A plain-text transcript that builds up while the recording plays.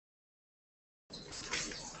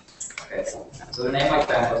Okay, so the name I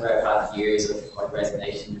found was where I've had years of like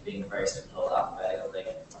resignation to being the first to pull alphabetical thing.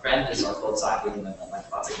 My friend is called Zach, and I'm like,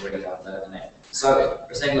 that's a great alphabetical name. So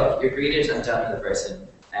we're saying, look, you're greeted and telling the person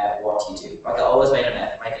what you do. Like I always make an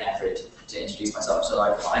effort to introduce myself. So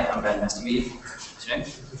like, hi, I'm Ben, nice to meet you. What's your name?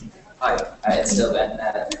 Hi, it's still Ben.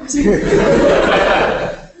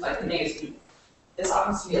 Like the thing is, this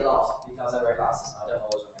happens to me a lot because I wear glasses and I don't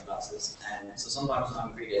always wear my glasses. And so sometimes when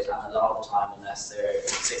I'm greeted, and a lot of the time, unless they're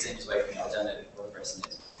 6 inches away from me, I don't know who the person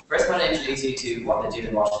is. First, I'm going to introduce you to what they do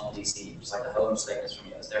in Washington, D.C., which is like the home sickness from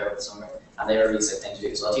you. I was there over the summer, and they were a really sick thing to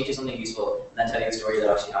do. So I'll teach you something useful, and then tell you a story that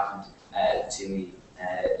actually happened to me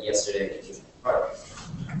yesterday. Right.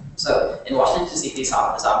 So in Washington, D.C., this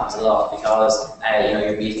happens a lot because you know,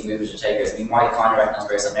 you're meeting movers and shakers, and you might kind of recognize the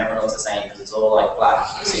person. Everyone looks the same because it's all like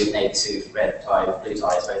black suit, navy suit, red tie, blue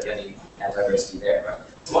ties, right? The only diversity there, right?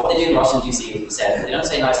 So what they do in Washington, D.C., is we said, they don't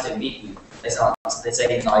say nice to meet you. They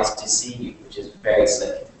say nice to see you, which is very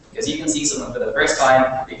slick. Because you can see someone for the first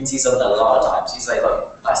time, you can see someone a lot of times. You say,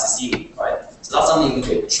 look, nice to see you, right? So that's something you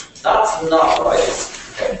can do. That's not right.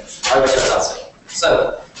 Okay, I wish I was that slick.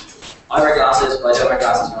 So, I wear glasses, but I don't wear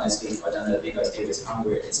glasses when I speak. I don't know if you guys do this. It's kind of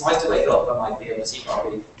weird. It's nice to wake up and like be able to see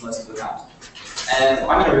properly. Most people can't.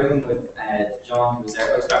 I'm in a room with John, who was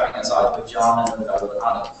there. I was trapping outside with John and with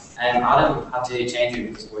Adam. Adam had to change room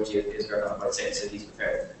because his girlfriend was quite sick, so he's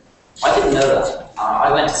prepared. I didn't know that.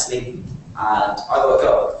 I went to sleep and I woke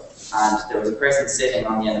up and there was a person sitting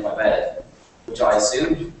on the end of my bed, which I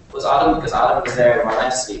assumed was Adam because Adam was there when I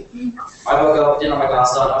went to sleep. I woke up, didn't have my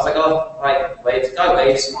glasses on. I was like, oh, right, waved. The guy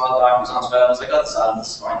waved, smiled back, was on his phone. I was like, oh, this is Adam, this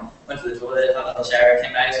is fine. Went to the toilet, had a little shower,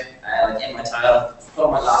 came out, like in my towel, put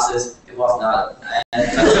on my glasses. It wasn't Adam. I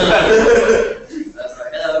was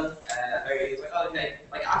like, hello, how are you? He was like, oh, okay.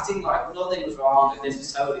 Like acting like nothing was wrong, this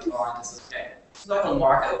was totally fine, this is okay. It's like a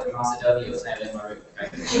Marco from Macedonia was now in my room. Okay?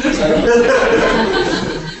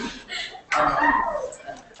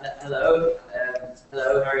 Hello,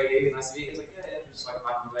 hello, how are you? Nice to meet you. He's like, yeah, just like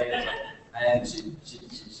back in the way. Like,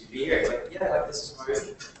 should be here. He's like, yeah, like this is my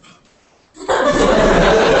room.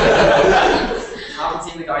 Haven't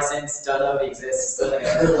seen the guy since. Don't know if he exists.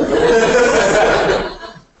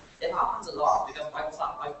 It happens a lot because when I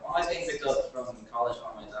was getting picked up from college by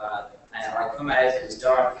my dad, and I come out, it was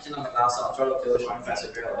dark, didn't have my glasses on, tried to cool, trying to impress a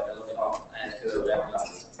girl, like I look it up, and cool without my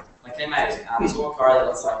glasses. I came out and saw a car that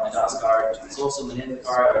looks like my dad's car, saw someone in the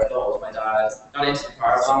car that I thought was my dad, got into the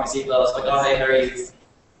car, was on my seatbelt, I was like, oh hey, how are you?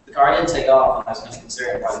 The car didn't take off, and I was kind of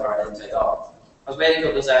concerned why the car didn't take off. I was waiting a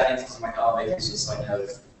couple of seconds because I'm like, oh, maybe it's just like, you know,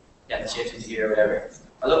 getting the shift into gear or whatever.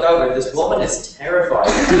 I look over, this woman is terrified.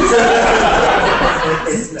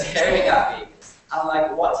 She's staring at me. I'm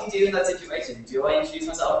like, what do you do in that situation? Do I introduce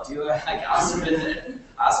myself? Do I like, ask for the name?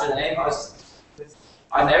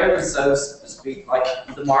 I've never been so speak. Like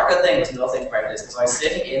the market thing was nothing about this because I was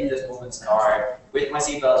sitting in this woman's car with my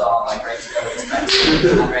seatbelt on, like ready to go,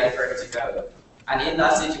 and ready for her to go. And in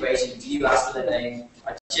that situation, do you ask for the name?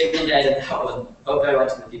 I chickened out in that one. Hope I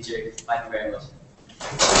went in the future. Thank you very much.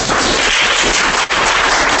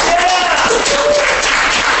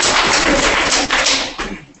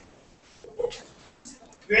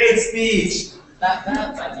 Great speech!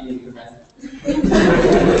 Thank you, your friend.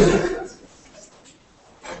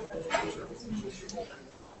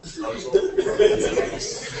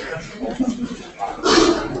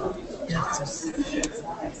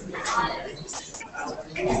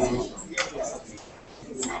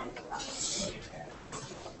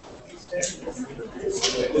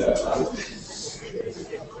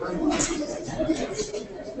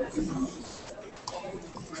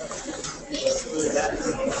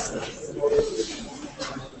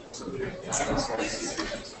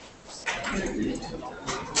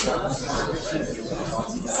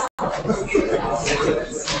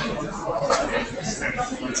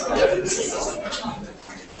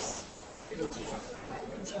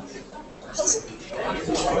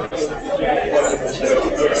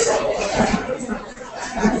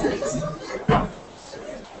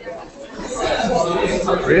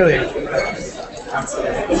 Really?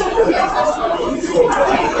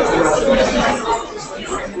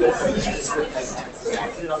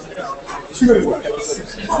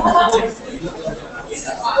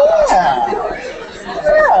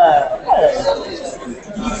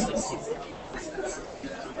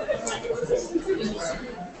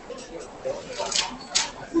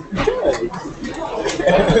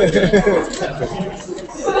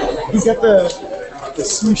 He's got the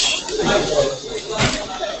swoosh.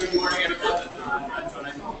 Good morning, everyone.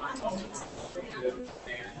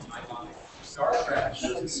 Star Trek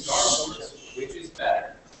versus Star Wars, which is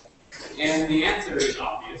better? And the answer is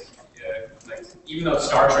obvious. Like, even though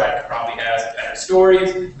Star Trek probably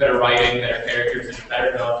stories, better writing, better characters, and a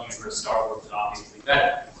better developed universe. Star Wars is obviously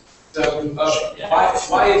better. So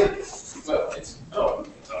why is it? Well, it's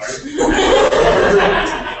sorry.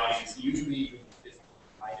 Usually, it's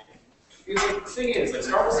hiding. The thing is, like,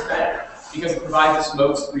 Star Wars is better because it provides a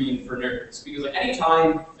smoke screen for nerds. Because like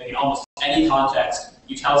anytime, like in almost any context,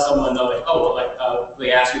 you tell someone though, like, oh, like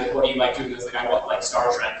they ask you, like, what do you like doing this? Like, I want like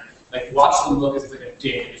Star Trek. Like, watch them look as if like a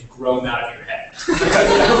dick and just grown out of your head.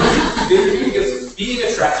 Because being a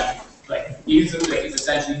Trekkie, like, is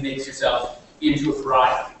essentially makes yourself into a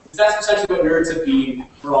pariah. That's essentially what nerds have been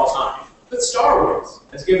for all time. But Star Wars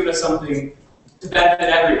has given us something to benefit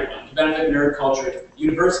everyone, to benefit nerd culture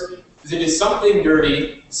universally. Because it is something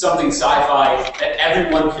nerdy, something sci-fi that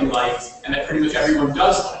everyone can like, and that pretty much everyone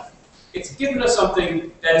does like. It's given us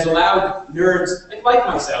something that has allowed nerds, like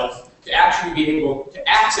myself, to actually be able to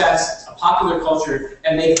access a popular culture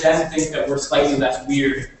and make them think that we're slightly less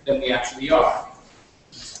weird than we actually are.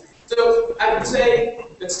 So I would say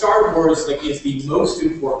that Star Wars is the most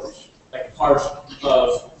important part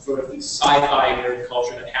of sort of the sci-fi nerd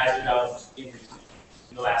culture that has developed in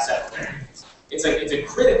the last 7 years. It's a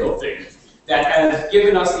critical thing that has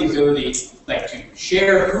given us the ability to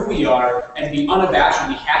share who we are and be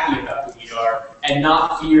unabashedly happy about who we are and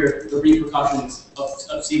not fear the repercussions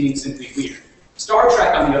of seeming simply weird. Star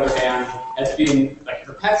Trek, on the other hand, has been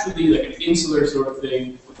perpetually an insular sort of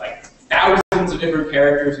thing with thousands of different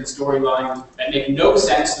characters and storylines that make no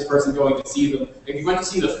sense to the person going to see them. If you went to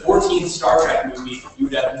see the 14th Star Trek movie, you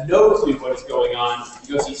would have no clue what is going on.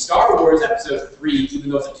 You go see Star Wars Episode 3, even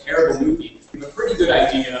though it's a terrible movie, you have a pretty good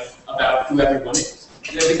idea about who everyone is.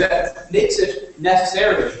 And I think that makes it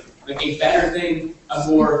necessarily a better thing, a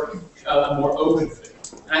more open thing.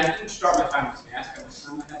 And I didn't start my time with ask how much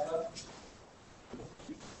time I have left.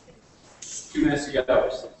 2 minutes to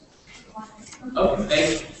go. Oh,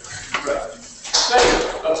 thank you. Right. So,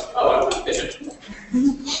 I was efficient.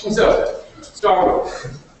 So, Star Wars.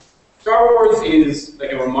 Star Wars is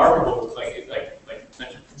a remarkable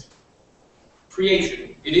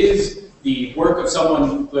creation. It is the work of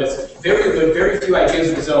someone with very few ideas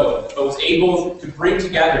of his own, but was able to bring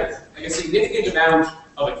together a significant amount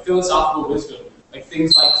of philosophical wisdom,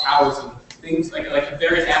 things like Taoism, things like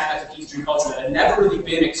various aspects of Eastern culture that had never really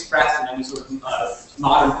been expressed in any sort of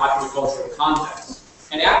modern popular cultural context,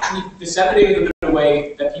 and actually disseminated them in a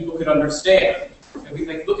way that people could understand. And we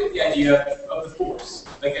look at the idea of the Force.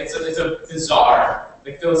 It's a bizarre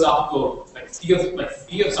philosophical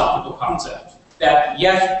theosophical concept that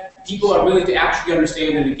yet people are willing to actually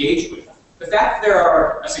understand and engage with. The fact that there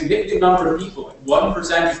are a significant number of people,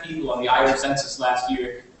 1% of people on the Irish census last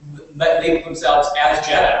year, that label themselves as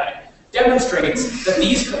Jedi, demonstrates that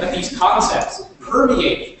these concepts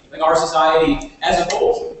permeate our society as a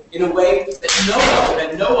whole in a way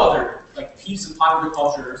that no other piece of popular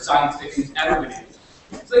culture or science fiction has ever been able.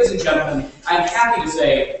 So, ladies and gentlemen, I'm happy to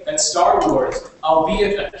say that Star Wars,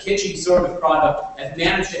 albeit a kitschy sort of product, has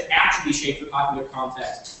managed to actually shape the popular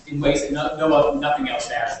context in ways that nothing else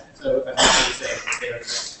has. So I'm happy to say there it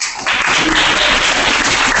is.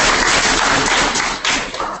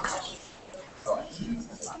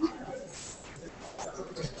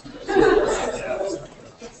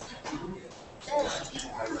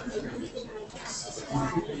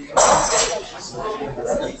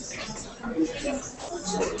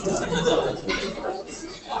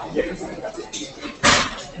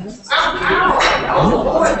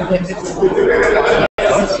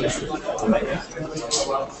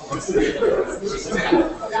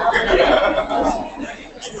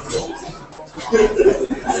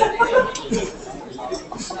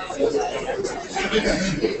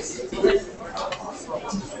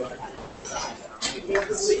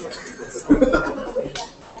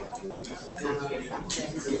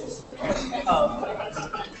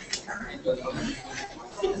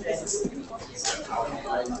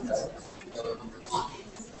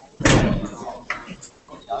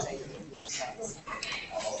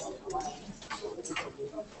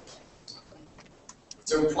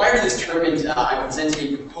 So prior to this tournament, I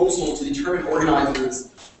presented a proposal to the tournament organizers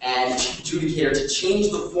and adjudicator to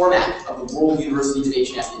change the format of the World University Debate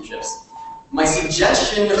Championships. My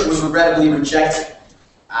suggestion was regrettably rejected.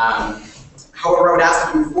 However, I would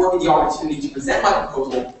ask you to afford me the opportunity to present my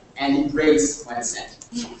proposal and embrace my dissent.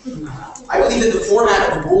 I believe that the format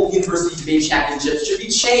of the World University Debate Championships should be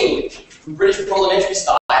changed from British parliamentary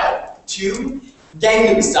style to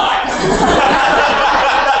Gangnam style.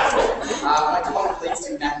 My comment relates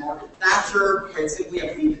to Margaret Thatcher. Quite simply,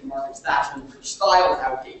 I believe that Margaret Thatcher's British style is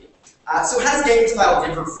outdated. So how does Gangnam style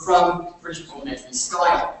differ from British parliamentary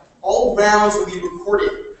style? All rounds will be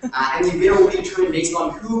recorded, and the winner will be determined based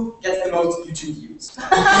on who gets the most YouTube views.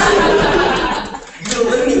 You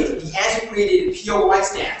will eliminate the antiquated POI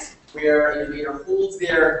stance, where a debater holds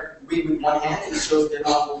their wig with one hand and shows they're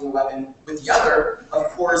not holding a weapon with the other.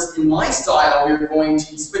 Of course, in my style, we're going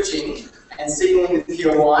to be switching and signaling the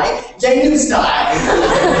POI Gangnam Style.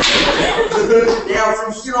 Now,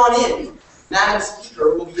 from here on in, Madam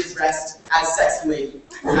Speaker will be addressed as Sexy Lady.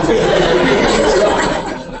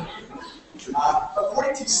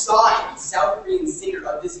 According to Psy, the South Korean singer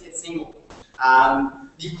of this hit single,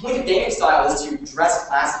 the point of Gangnam Style is to dress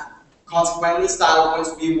classy. Consequently, style points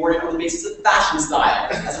will be awarded on the basis of fashion style,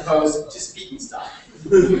 as opposed to speaking style.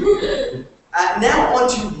 Now on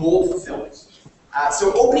to role fulfillment.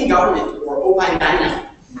 So opening government, or opening government,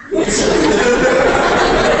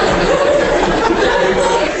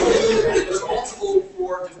 is responsible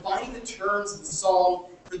for defining the terms of the song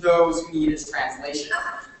for those who need its translation.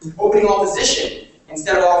 Opening opposition,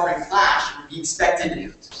 instead of offering clash, would be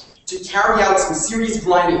expected to carry out some serious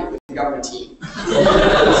grinding with the government team.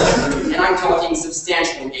 And I'm talking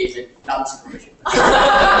substantial engagement, not supervision.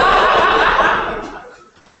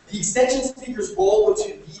 The extension speaker's role would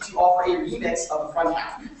be to offer a remix of the front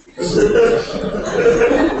half.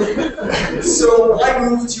 So I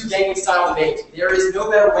move to Gangnam Style debate. There is no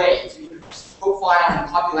better way to profile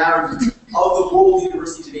the popularity of the World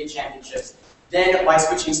University Debate Championships than by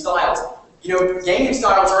switching styles. You know, Gangnam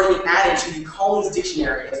Style has already been added to the Collins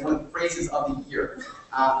Dictionary as one of the phrases of the year.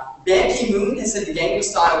 Ban Ki-moon has said the Gangnam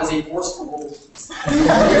Style is a force for world peace.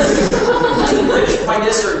 The British Prime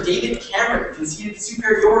Minister David Cameron conceded the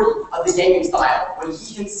superiority of the Gangnam Style when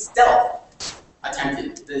he himself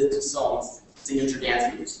attempted the song's signature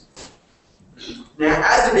dance moves. Now,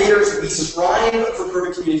 as debaters, we strive for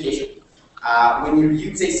perfect communication. When you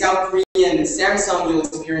use a South Korean Samsung, you'll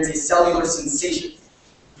experience a cellular sensation.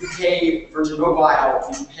 UK Virgin Mobile,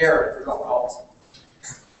 be prepared for golf calls.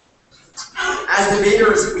 As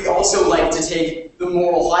debaters, we also like to take the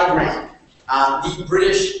moral high ground. The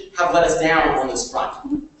British have let us down on this front.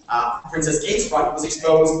 Princess Kate's front was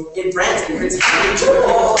exposed in France, and Prince Harry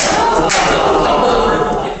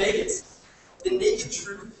in Vegas. The naked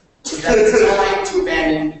truth is that it's time to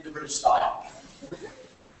abandon the British style.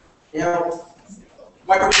 Now,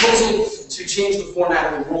 my proposal to change the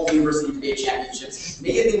format of the World University Debate Championships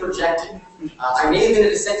may have been rejected. I may have been a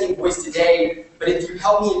dissenting voice today, but if you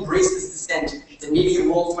help me embrace this dissent, then maybe in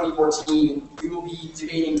World 2014, we will be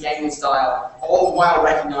debating Gangnam Style, all the while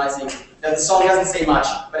recognizing that the song doesn't say much,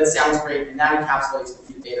 but it sounds great, and that encapsulates what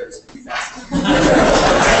the debaters do best.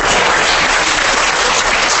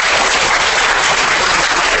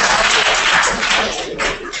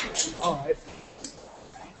 All right.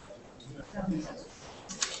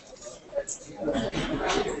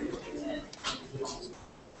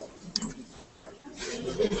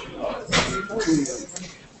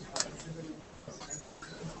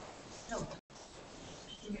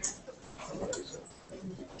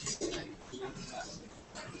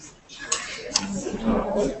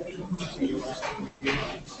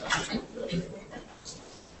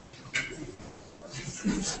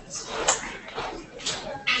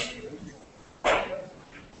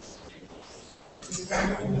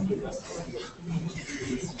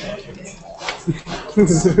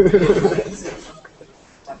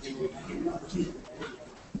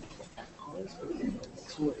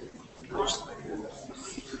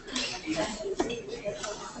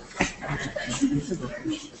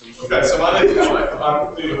 Okay, so my name is Alex. I'm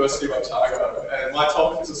from the University of Otago, and my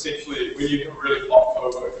topic is essentially when you have a really hot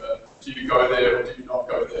co-worker, do you go there or do you not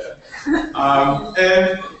go there?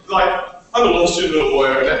 And like, I'm a law student and a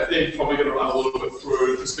lawyer, and that thing probably going to run a little bit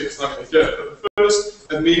through the specs I'm going to give. But the first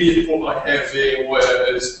immediate thought I have being a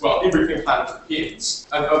lawyer is, well, everything kind of depends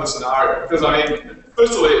on the scenario. Because I mean,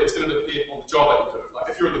 firstly, it's going to depend on the job that you do. Like,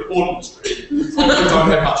 if you're in the porn industry, you probably don't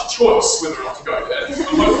have much choice whether or not to go there. And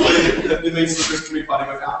hopefully, that means that there's going to be plenty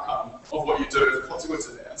of outcome of what you do as a consequence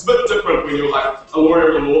of that. It's a bit different when you're like a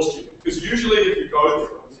lawyer and a law student. Because usually, if you go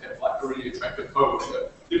there and you have like a really attractive co-worker,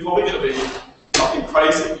 you're probably going to be nothing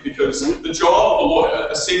crazy, because the job of a lawyer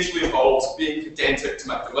essentially involves being pedantic to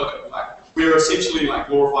make a living. Like, we're essentially like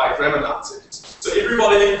glorified grammar Nazis. So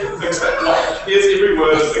everybody thinks that, like, here's every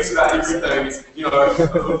word, thinks about everything, you know,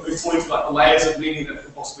 according to like the layers of meaning that it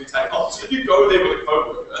can possibly take on. So if you go there with a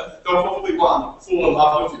co-worker, they'll probably, one, fall in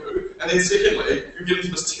love with you, and then secondly, you get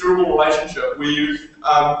into this terrible relationship where you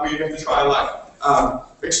have to try and like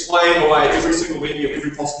explain away every single meaning of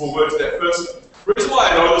every possible word to that person. The reason why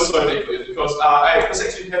I know this so deeply is because this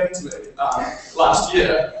actually happened to me last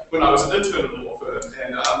year when I was an intern at a law firm,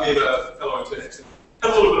 and me and a fellow intern actually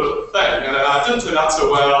had a little bit of a thing, and it didn't turn out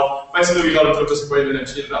so well. Basically, we got into a disagreement, and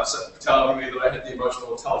she ended up telling me that I had the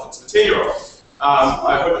emotional intelligence of a 10-year-old.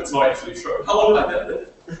 I hope it's not actually true. How long did I get there?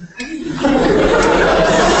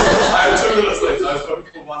 I have 2 minutes left. I've spoken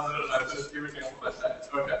for 1 minute and I've finished everything off my page.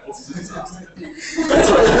 Okay, what's the disaster? That's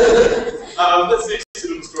the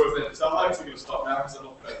extent of the story of that. So I'm actually going to stop now because I'm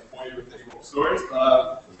not going to bore you with any more stories.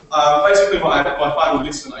 Basically, my final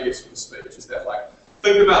lesson, I guess, from the speech is that, like,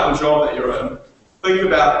 think about the job that you're in, think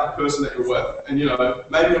about the person that you're with, and, you know,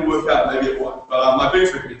 maybe it'll work out, maybe it won't. But my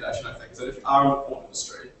biggest recommendation, I think, is that if you are in the porn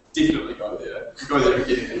industry, definitely go there. Go there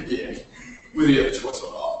again and again, whether you have a choice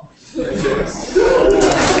or not. Thank you.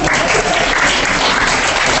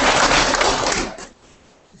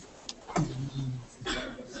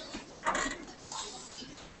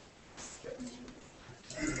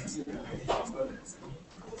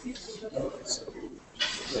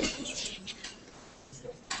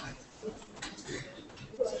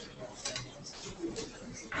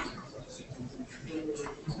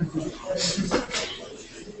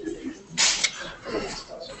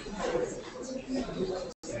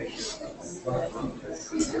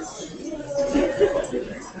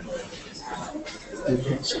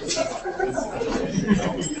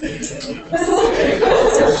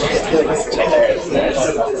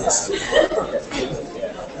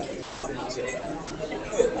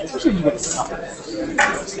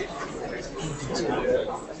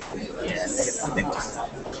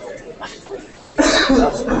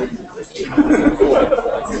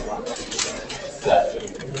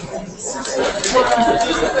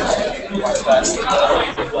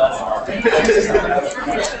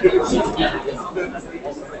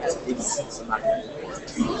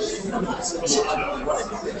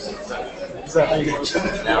 Is that how you get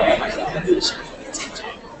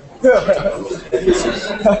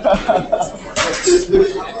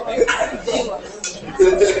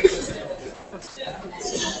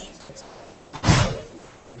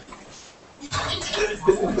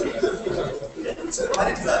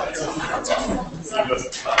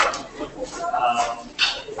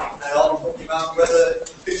I'll talk about whether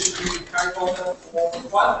fish should be Harry Potter or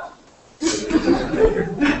Twilight.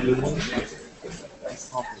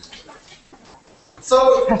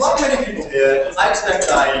 So, like many people here, I expect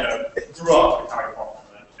I, grew up with Harry Potter.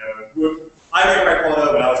 I read Harry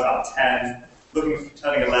Potter when I was about 10,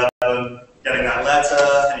 turning 11, getting that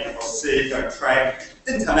letter, heading across the sea, going to train.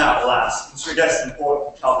 Didn't turn out, alas. Which I guess is an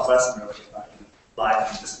important childhood lesson, really, about life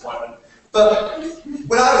and disappointment. But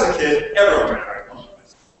when I was a kid, everyone read Harry Potter.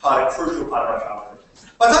 A crucial part of our childhood.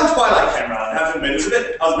 By the time Twilight came around, I have to admit, I was a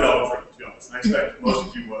bit old for it, to be honest, and I expect most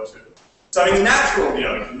of you were too. So I mean, the natural,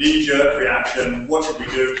 knee-jerk reaction, what should we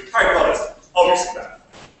do? Harry Potter's obviously bad.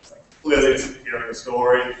 Clearly, it's a superhero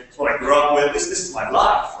story. It's what I grew up with. This is my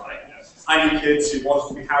life, right? I knew kids who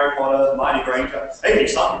wanted to be Harry Potter, Hermione Granger. They knew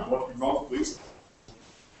something who wanted to be Ron Weasley.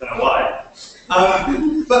 Don't know why.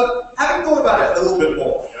 But having thought about it a little bit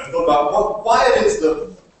more, thought about why it is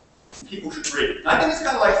that people should read. And I think it's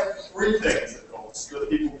kind of like 3 things that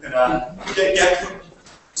people can get from.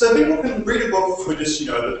 So people can read a book for just,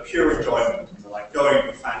 the pure enjoyment, like going to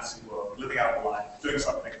a fantasy world, living out a life, doing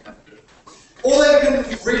something. Or they can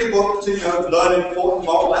read a book to, learn important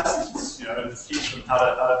moral lessons, and teach them how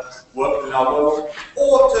to work within our world,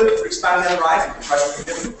 or to expand their horizons and try something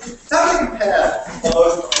different. So how do you compare all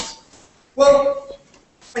those things? Well,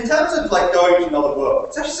 in terms of going to another world,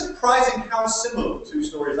 it's actually surprising how similar the 2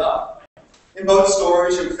 stories are. In both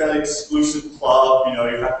stories, you have a fairly exclusive club. You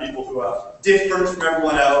have people who are different from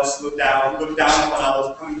everyone else, look down upon others,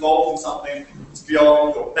 become involved in something that's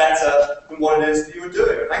beyond or better than what it is that you were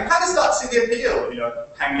doing. I can kind of start to see the appeal,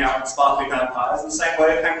 hanging out with sparkly vampires in the same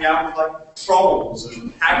way of hanging out with trolls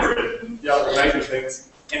and Hagrid and the other major things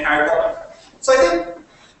in Harry Potter. So I think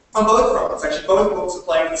on both fronts, actually, both books are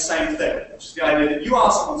playing the same thing, which is the idea that you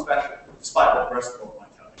are someone special, despite what the rest of the world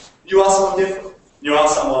might tell you. You are someone different. You are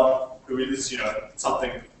someone who is,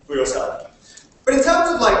 something for yourself. But in terms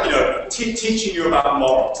of teaching you about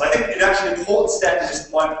morals, I think it's actually an important step in this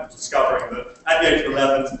point of discovering that at the age of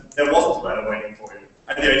 11, there wasn't a letter waiting for you.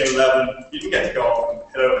 At the age of 11, you didn't get to go off and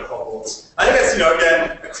head over to Hogwarts. I think it's,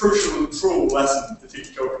 again, a crucial and cruel lesson to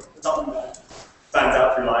teach children. It's something that stands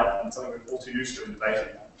out through life and something we're all too used to in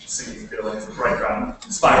debating. Singing feelings, the breakdown,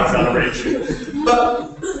 spirals out of reach.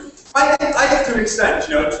 But I think to an extent,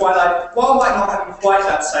 Twilight, while it might not have quite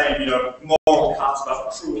that same, moral cast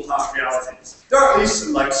about cruel, harsh realities, there are at least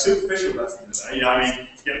some superficial lessons in there.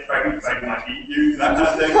 To get pregnant might eat you, that kind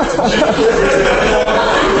of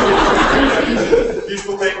thing.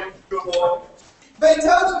 Useful thing to avoid. But in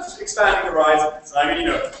terms of expanding horizons,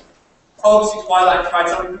 obviously Twilight tried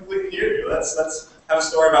something completely new. That's have a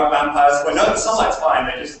story about vampires. Well, no, the sunlight's fine.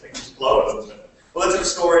 They just glow a little bit. Well, let's have a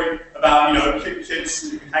story about kids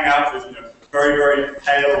you can hang out with, very, very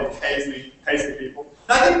pale, paisley people.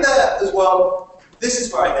 And I think that as well, this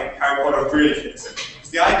is where I think Harry Potter really fits in. It's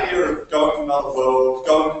the idea of going to another world,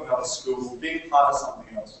 going to another school, being part of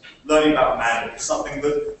something else, learning about magic, something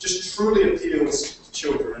that just truly appeals to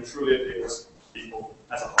children and truly appeals to people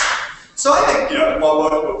as a whole. So I think, while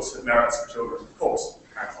both books have merits for children, of course,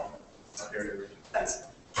 Harry Potter is a very good. Thanks.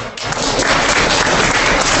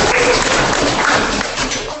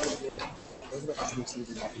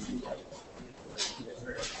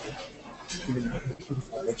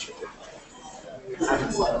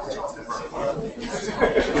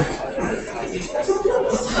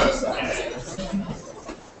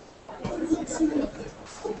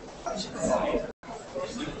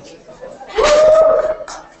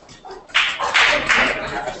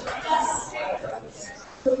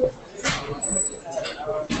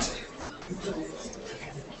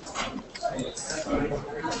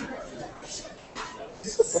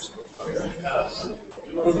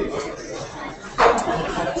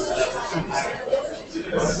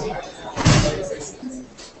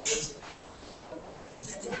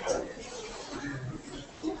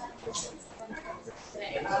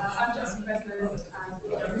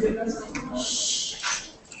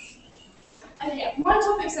 Okay, my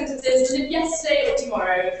topic sentence is live yesterday or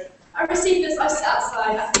tomorrow. I received this, I sat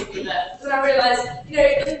outside, I think with it, and I realised,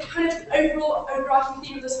 the kind of overarching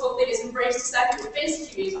theme of this whole thing is embrace dissent, which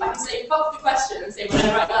basically means I can say fuck the question and say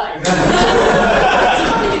whatever I like.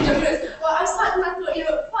 Well, I sat and I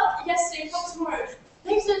thought, fuck yesterday, fuck tomorrow.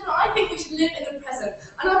 Ladies and gentlemen, I think we should live in the present,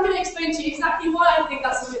 and I'm going to explain to you exactly why I think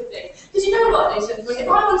that's a good thing. Because you know what, ladies and gentlemen, if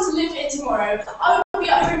I wanted to live in tomorrow, I would be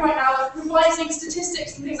at home right now revising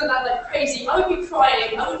statistics and things like that like crazy. I would be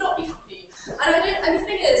crying, I would not be happy. And the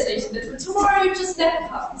thing is, ladies and gentlemen, tomorrow just never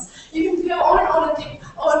comes. You can go on and on and think,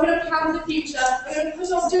 oh, I'm going to plan for the future, I'm going to push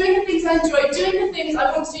off doing the things I enjoy, doing the things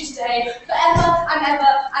I want to do today, forever and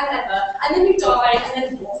ever and ever, and then you die, and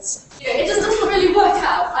then what? It just doesn't really work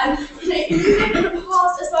out. And you live in the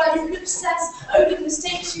past as well, you can obsess over the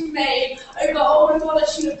mistakes you made, over, oh my god, I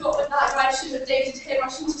shouldn't have got with that guy, I shouldn't have dated him, I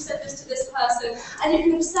shouldn't have said this to this person, and you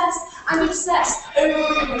can obsess and obsess over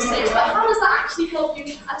all your mistakes. But how does that actually help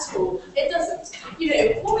you at all? It doesn't.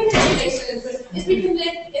 What we can do, ladies and gentlemen, is we can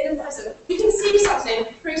live in the present. We can see something,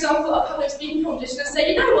 for example, a public speaking competition, and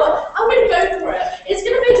say, you know what, I'm going to go for it. It's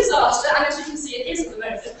going to be a disaster, and as you can see, it is at the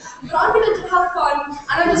moment. But I'm going to have fun, and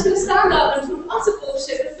I'm just going to stand up and talk utter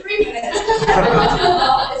bullshit for 3 minutes, and everyone's going to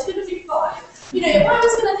laugh, it's going to be fine. If I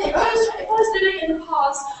was going to think, if I was living in the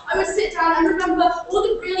past, I would sit down and remember all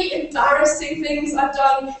the really embarrassing things I've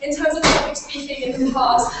done in terms of public speaking in the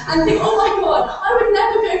past, and think, oh my god, I would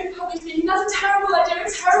never go for public speaking, that's a terrible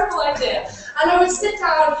idea. And I would sit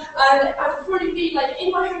down, and I would probably be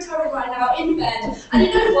in my hotel room right now, in bed, and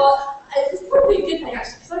you know what? It's probably a good thing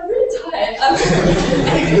actually, because I'm really tired.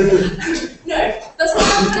 No, that's not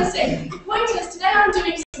what I'm trying to say. The point is, today I'm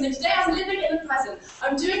doing something, today I'm living in the present.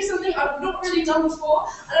 I'm doing something I've not really done before,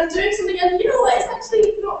 and I'm doing something, and you know what, it's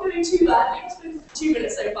actually not going too bad. I think it's been 2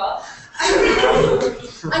 minutes so far. And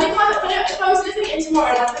if I was living in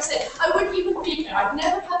tomorrow, like I said, I wouldn't even be here. I'd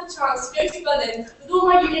never had the chance to go to Berlin with all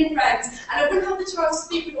my union friends, and I wouldn't have the chance to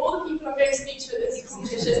speak with all the people I'm going to speak to at this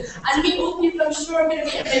competition, and meet all the people I'm sure I'm going to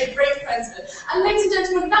meet and make great friends with. And ladies and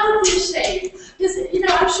gentlemen, that would be a shame, because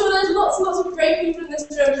I'm sure there's lots and lots of great people in this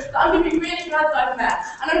room that I'm going to be really glad that I've met,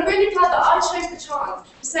 and I'm really glad that I chose the chance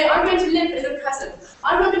to say I'm going to live in the present.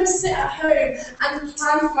 I'm not going to sit at home and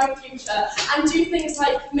plan for my future and do things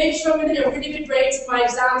like make sure I'm going to get really good grades in my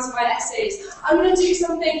exams and my essays. I'm going to do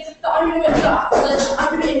something that I'm going to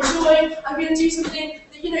enjoy. I'm going to do something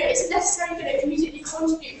that it's necessarily going to immediately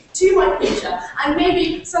contribute to my future, and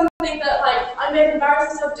maybe something that I may have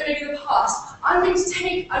embarrassed myself doing in the past. I'm going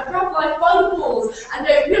to grab life by the balls and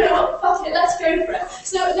go, you know what, fuck it, let's go for it.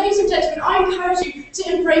 So, ladies and gentlemen, I encourage you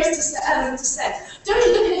to embrace dissent. Don't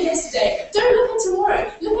look at yesterday. Don't look at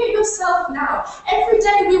tomorrow. Look at yourself now. Every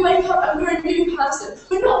day we wake up and we're a new person.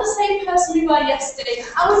 We're not the same person we were yesterday,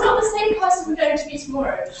 and we're not the same person we're going to be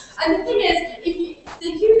tomorrow. And the thing is, the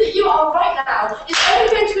you that you are right now is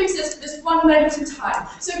only going to exist for this one moment in time.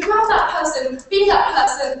 So grab that person, be that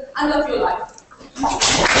person, and love your life.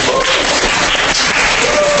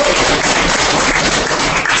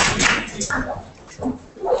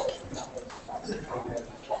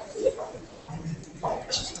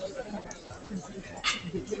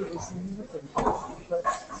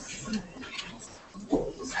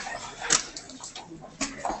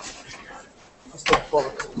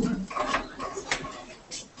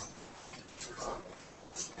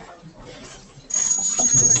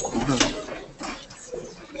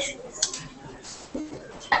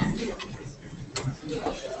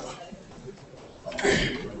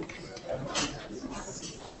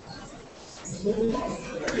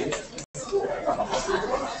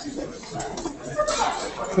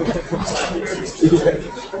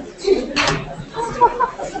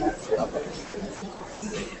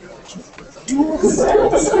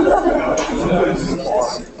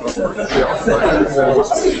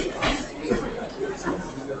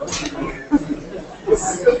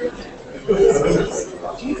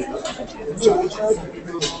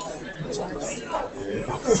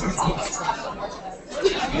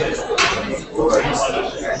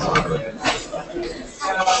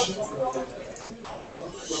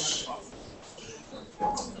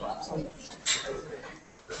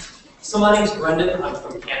 So my name is Brendan. I'm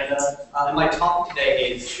from Canada, and my topic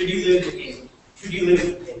today is should you live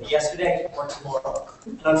in yesterday or tomorrow?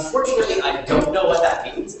 And unfortunately, I don't know what that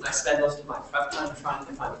means, and I spend most of my prep time trying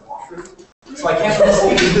to find a washroom. So I can't really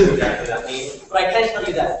speak to exactly what that means, but I can tell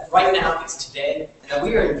you that right now it's today, and that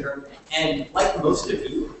we are in Germany. And like most of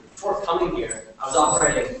you, before coming here, I was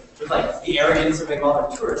operating with like the arrogance of a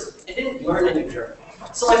modern tourist and didn't learn any German.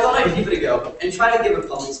 So I thought I'd give it a go and try to give a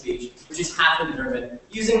public speech, which is half in German,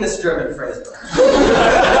 using this German phrase.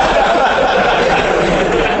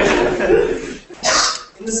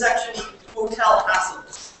 In the section Hotel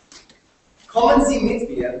Hassels. Kommen Sie mit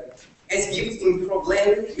mir, es gibt ein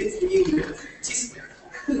Problem mit mir.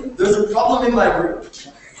 There's a problem in my room.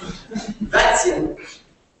 Vatsien,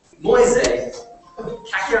 Moise,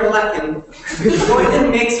 Kakerlaken,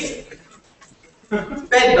 Freuden Mädchen.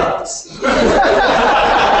 Bedbugs,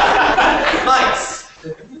 mice,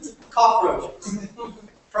 cockroaches,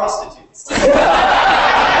 prostitutes.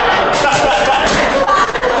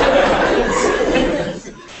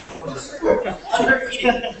 Under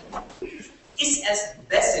eating. Is es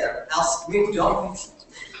besser als McDonald's?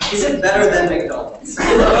 Is it better than McDonald's?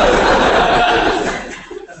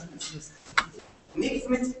 Nicht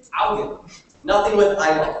mit Augen. Nothing with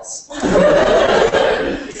eyeballs.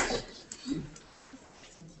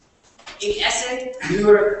 Ich esse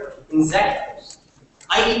nur Insekten.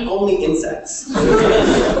 I eat only insects.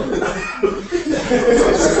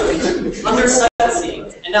 Under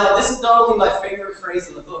sightseeing, and now this is not only my favorite phrase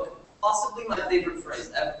in the book, possibly my favorite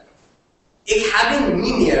phrase ever. Ich habe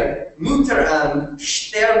mir Mutter am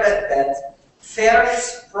Sterbebett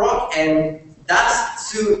versprochen,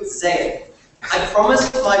 das zu sehen. I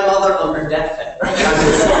promised my mother on her deathbed.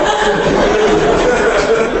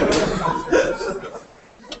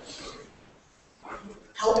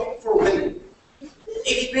 Help for women.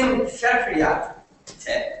 Ich bin verheiratet.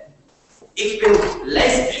 Ich bin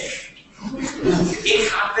lesbisch.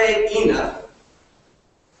 Ich habe ihn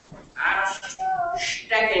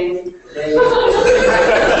stecken.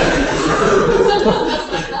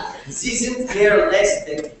 Sie sind mir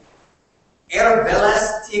lästig.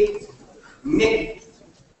 Belästigt mich.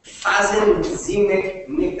 Fassen Sie mich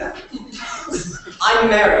nicht an. I'm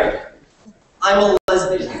married. I'm a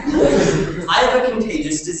lesbian. I have a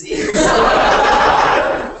contagious disease.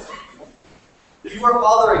 You are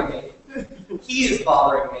bothering me. He is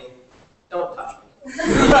bothering me. Don't touch me.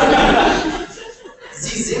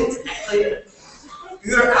 Sie sind eklig.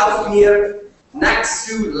 Hör auf mir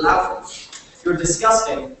nachzulaufen. You're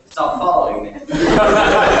disgusting. Stop following me.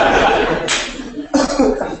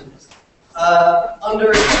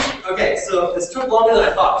 Okay, so this took longer than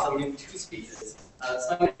I thought, so I'm giving 2 speeches.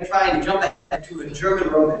 So I'm going to try and jump ahead to a German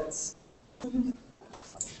romance.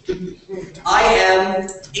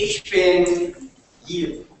 Ich bin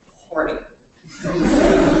horny.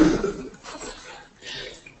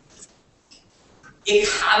 Ich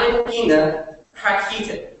habe keine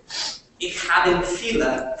Raketen. Ich habe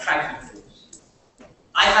viele Raketen.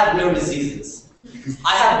 I have no diseases.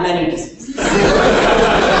 I have many diseases.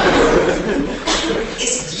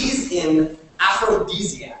 Is dies an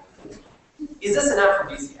aphrodisiac? Is this an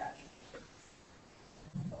aphrodisiac?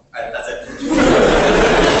 Alright, that's it.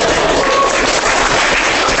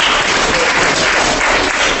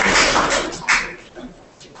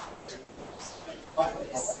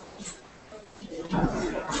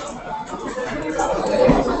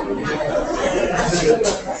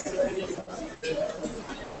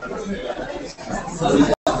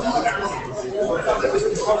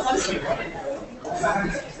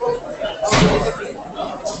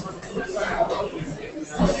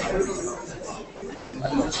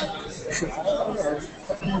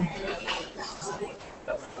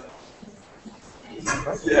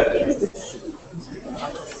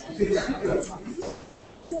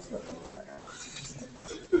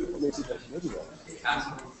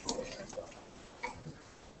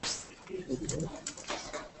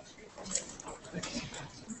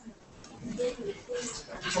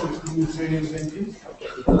 Sorry, can you say your name, please?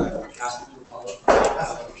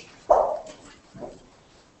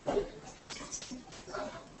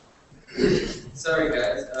 Sorry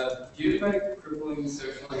guys, due to my crippling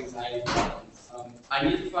social anxiety problems, I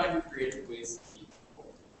need to find creative ways to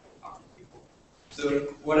talk to people.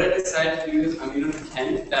 So what I decided to do is I'm going to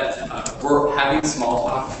pretend that we're having small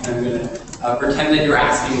talk, and I'm going to pretend that you're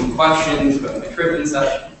asking me questions about my trip and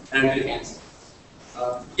such, and I'm going to answer.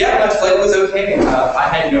 Yeah, my flight was okay. I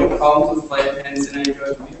had no problems with flight attendants, and I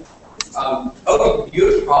enjoyed the meal. Oh,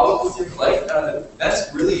 you have problems with your flight?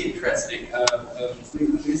 That's really interesting.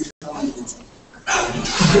 Please tell me.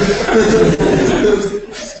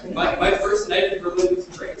 My first night in Berlin was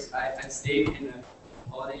great. I stayed in a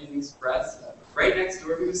Holiday Inn Express right next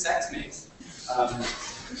door to a sex maze.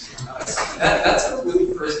 That's a really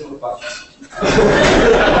personal question.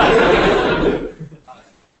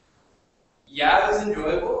 Yeah, it was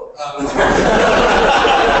enjoyable.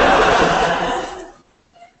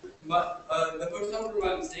 But the hotel room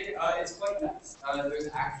I'm staying at is quite nice. There's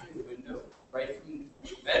actually a window right from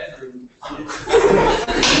the bedroom.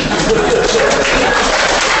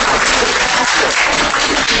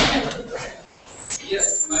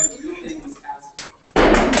 Yes, my real name is Casper.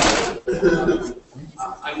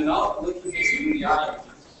 I'm not looking at you in the eye. You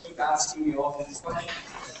keep asking me all these questions.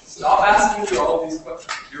 Stop asking me all these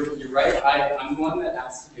questions. You're right. I'm the one that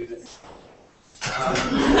has to do this. Am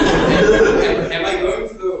I going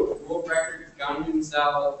for the world record Gangnam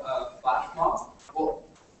style flash mob? Well,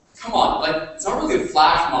 come on. Like, it's not really a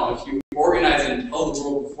flash mob if you organize it and tell the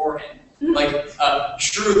world beforehand. Like,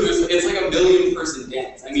 sure, it's like a 1 million person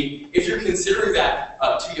dance. I mean, if you're considering that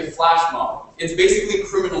to be a flash mob, it's basically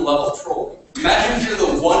criminal level trolling. Imagine if you're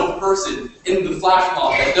the one person in the flash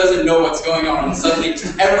mob that doesn't know what's going on, and suddenly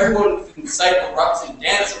everyone in sight erupts and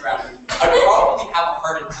dance around you. I'd probably have a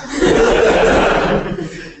heart attack.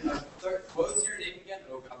 Sorry, what was your name again?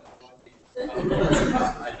 Oh god, I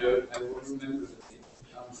won't remember this name.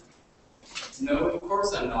 No, of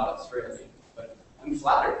course I'm not Australian, but I'm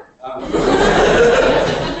flattered.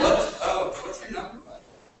 What's your number?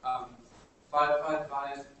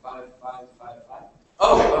 555-5555.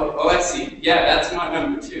 Oh, I see. Yeah, that's my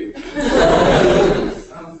number too.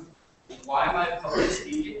 Why am I public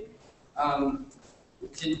speaking?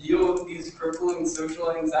 To deal with these crippling social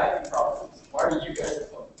anxiety problems. Why are you guys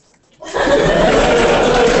public?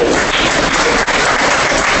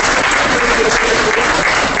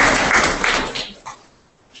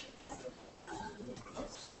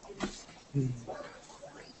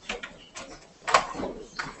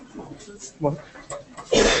 What?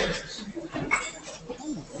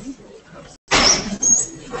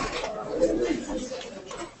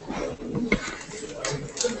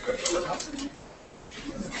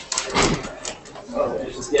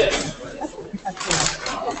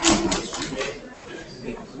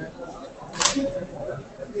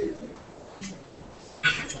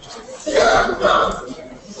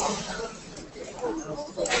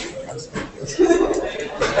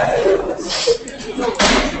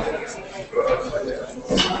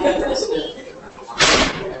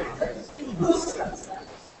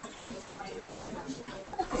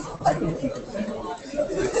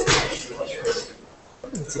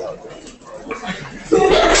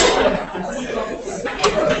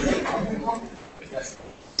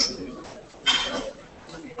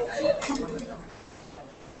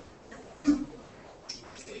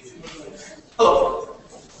 Hello,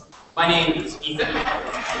 my name is Ethan,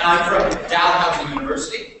 and I'm from Dalhousie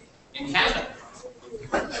University in Canada.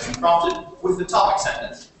 As you prompted with the topic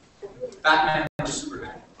sentence, Batman or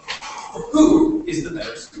Superman? Who is the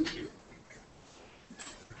better superhero?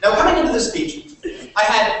 Now, coming into this speech, I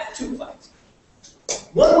had two plans.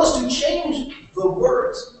 One was to change the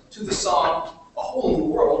words to the song A Whole New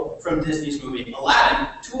World from Disney's movie Aladdin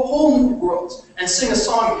to A Whole New World and sing a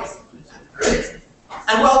song with it.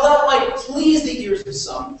 And while that might please the ears of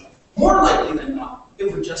some, more likely than not,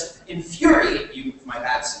 it would just infuriate you with my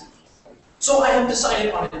bad singing. So I have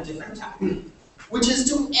decided on a different tack, which is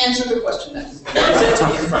to answer the question that is presented to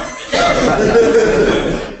me in front of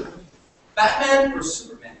me. Batman or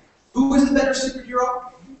Superman? Who is the better superhero?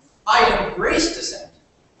 I embrace dissent,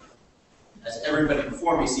 as everybody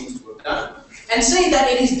before me seems to have done, and say that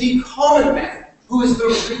it is the common man who is the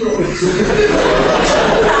real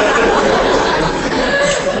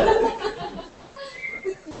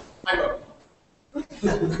I wrote.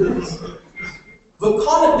 The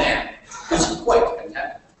common man is quite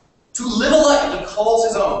content to live a life he calls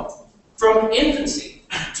his own, from infancy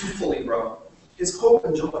to fully grown. His hope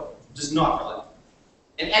and joy does not relent.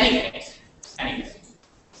 In any case,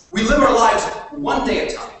 we live our lives one day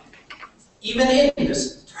at a time, even in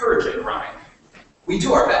this turgid grind, we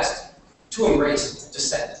do our best to embrace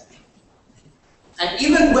dissent. And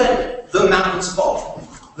even when the mountains fall,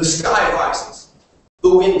 the sky rises,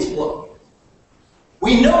 the winds blow,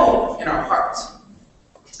 we know in our hearts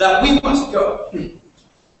that we must go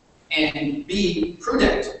and be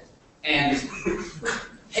prudent and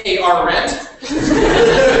pay our rent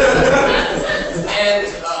and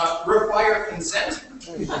require consent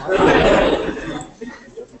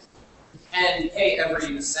and pay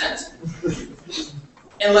every cent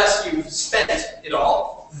unless you've spent it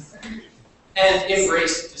all and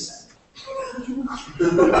embrace dissent.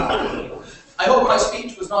 I hope my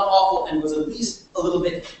speech was not awful and was at least a little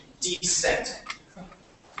bit decent.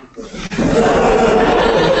 And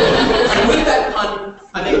with that pun,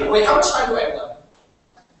 I think, wait, how much time do I have left?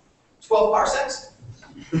 12 parsecs?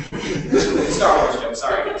 Star Wars joke,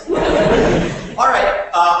 sorry. Alright,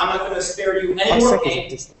 I'm not going to spare you any more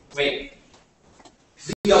pain. Wait.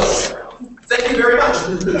 The other way around. Thank you very much.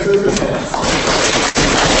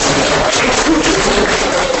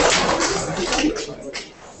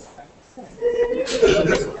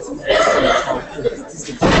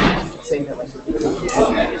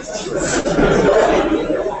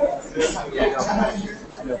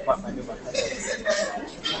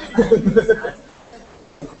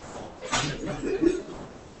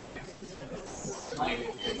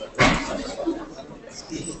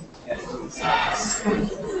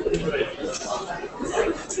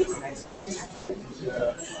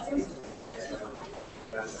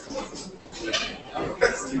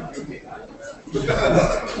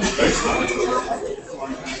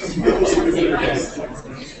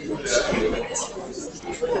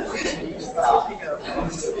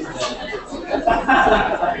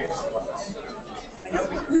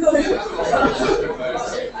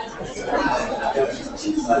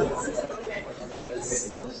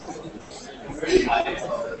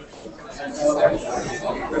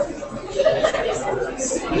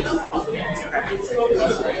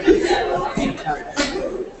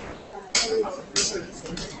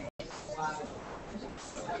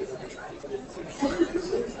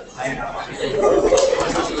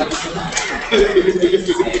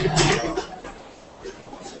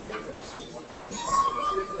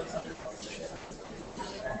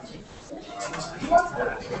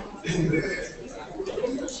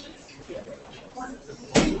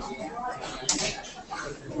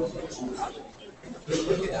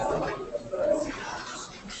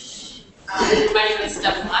 My name is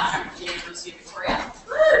Steph Black. I'm from the University of Victoria.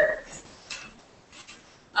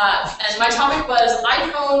 And my topic was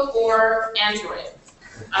iPhone or Android.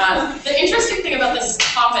 The interesting thing about this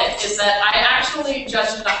topic is that I actually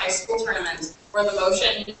judged at a high school tournament where the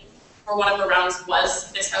motion for one of the rounds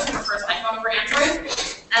was this house prefers iPhone over Android.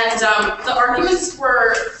 And the arguments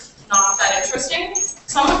were not that interesting.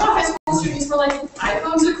 Some of the high school students were like,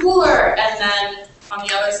 iPhones are cooler. And then on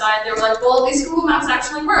the other side, they were like, well, at least Google Maps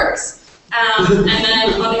actually works. And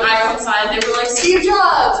then on the iPhone side, they were like, Steve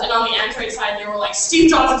Jobs! And on the Android side, they were like, Steve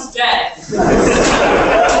Jobs is dead!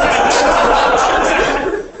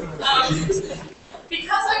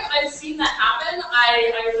 Because I've seen that happen,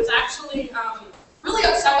 I was actually really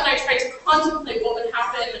upset when I tried to contemplate what would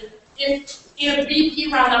happen if in a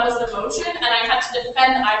BP round that was the motion, and I had to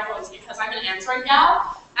defend iPhones because I'm an Android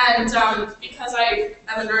gal. And because I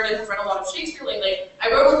am a nerd and have read a lot of Shakespeare lately, I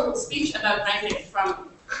wrote a little speech about knifing from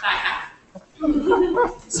that half.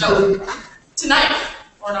 So, to knife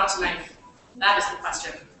or not to knife? That is the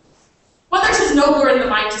question. Whether 'tis nobler in the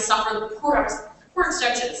mind to suffer the poor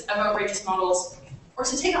extensions of outrageous models, or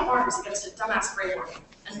to take up arms against a dumbass framework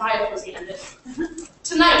and buy a cozy ended.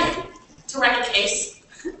 To knife, to wreck a case,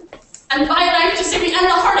 and buy a knife to see me end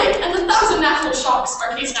the heartache and the 1,000 natural shocks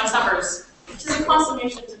our case now suffers. 'Tis a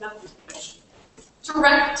consummation to nothing to wish. To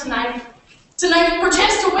wreck, to knife,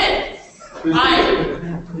 perchance to win.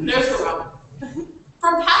 Aye, there's the rub.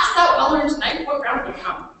 For past that well-earned knife, what ground we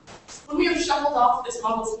come? When we have shuffled off this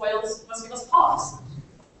model's spoils, must give us pause.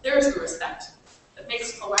 There is the respect that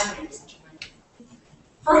makes calamity such a knife.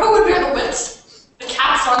 For who would bear the whips, the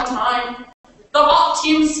caps on time, the off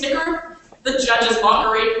team's snicker, the judge's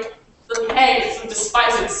mockery, the pegs of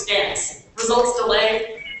despising stance, results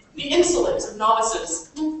delay, the insolence of novices,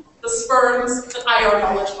 the spurns that eye our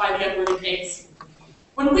knowledge by the unruly pace.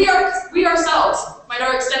 When we ourselves might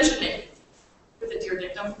our extension make with a dear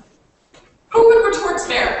dictum, who would retort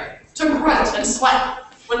spare to grunt and sweat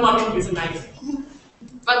when one can use a knife?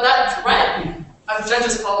 But that dread of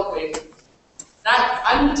judges' colloquy, that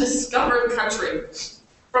undiscovered country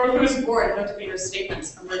from whose board no debater's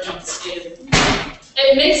statements emerge unstated,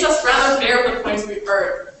 it makes us rather bear the points we've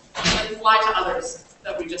heard and fly to others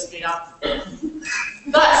that we just made up.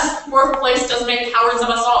 Thus, workplace does make cowards of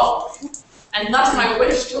us all. And thus my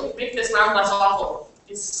wish to make this round less awful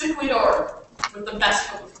is sickly door with the best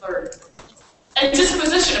hope of third. And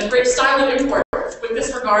disposition of great style and import, with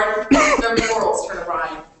this regard, their morals turn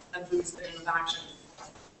awry and lose the aim of action.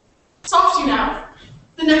 Talk to you now,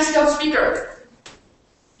 the next scout speaker.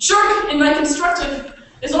 Shirk in my constructive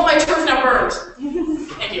is all my turf now burned.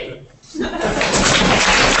 Thank you.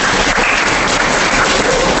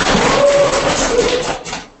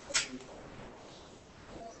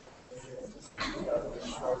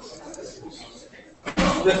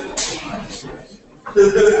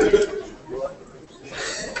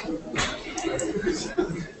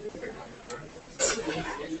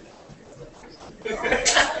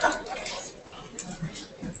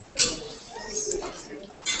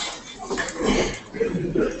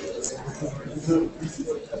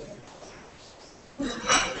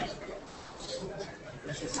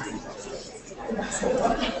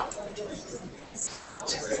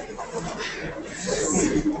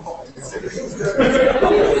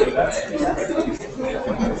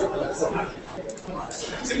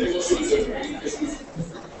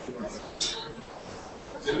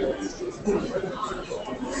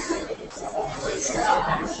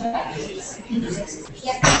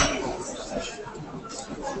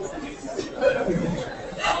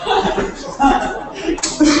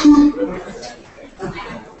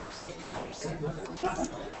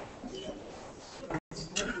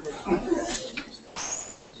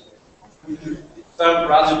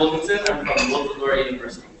 I'm from WUDC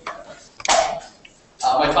University.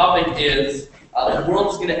 My topic is, the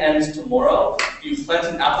world is going to end tomorrow. Do you plant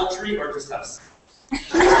an apple tree or just have sex?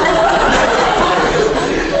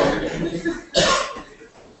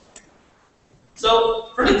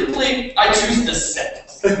 So, predictably, I choose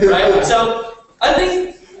dissent, right? So, I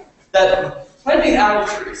think that planting an apple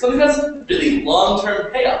tree, something that's really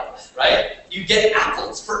long-term payoff, right? You get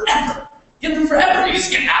apples forever. You get them forever. You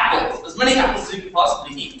just get apples, as many apples as you can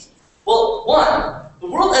possibly eat. Well, one, the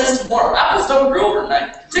world ends tomorrow. Apples don't grow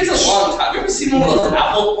overnight. It takes a long time. You ever seen one of those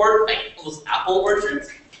apple orchards?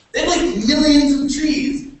 They have like millions of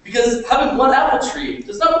trees because having one apple tree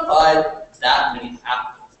does not provide that many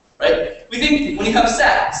apples, right? We think when you have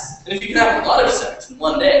sex, and if you can have a lot of sex in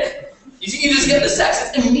one day, you just get the sex.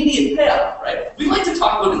 It's immediate payoff, right? We like to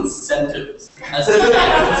talk about incentives as incentives,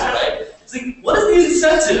 right? It's like, what is the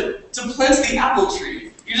incentive to plant the apple tree?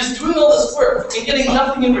 You're just doing all this work and getting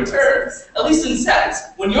nothing in return, at least in sex,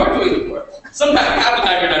 when you're doing the work. Sometimes half the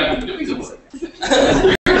time you're not even doing the work. You're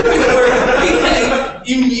doing the work and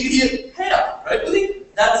getting immediate payoff, right? I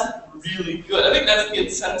think that's really good. I think that's the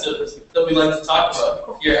incentive that we like to talk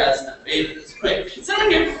about here as debaters, right? Is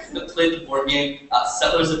anyone here that played the board game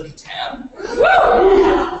Settlers of Catan?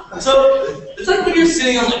 So, it's like when you're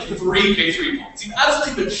sitting on like 3 victory points. You've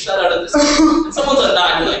absolutely been shut out of this game, and someone's at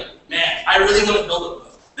 9, you're like, man, I really want to build a road.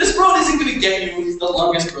 This road isn't going to get you the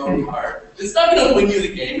longest road in hard. It's not going to win you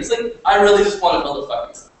the game. It's like, I really just want to build a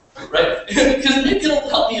fucking stuff, right? Because maybe it'll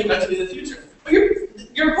help me eventually in the future. But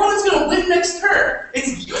your opponent's going to win next turn.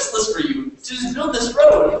 It's useless for you to just build this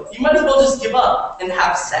road. You might as well just give up and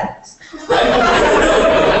have sex, right?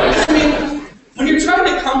 I mean, when you're trying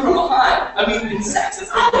to come from behind, I mean, in sex, it's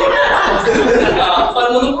not very bad.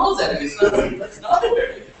 But when the world's ending, it's not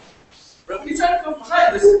very good. But when you try to come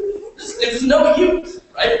behind, it's no use,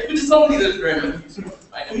 right? Which is only there's very much use,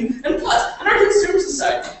 right? I mean, and plus, in our consumer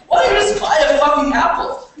society, why don't you just buy a fucking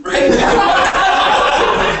apple, right?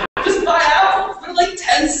 Just buy apples. They're like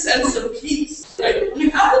 10 cents a piece, right? I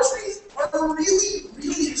mean, apple trees are really,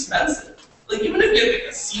 really expensive. Like, even if you get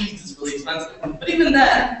like, a seed, it's really expensive. But even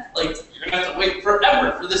then, like, you're gonna have to wait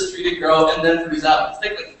forever for this tree to grow and then produce apples. It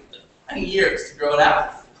takes like 10 years to grow an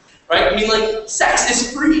apple. Right? I mean, like, sex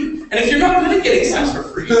is free. And if you're not good at getting sex for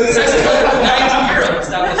free, sex is like 90 euros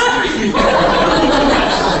down the street.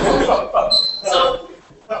 So,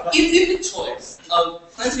 it's the choice of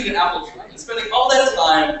planting an apple tree and spending all that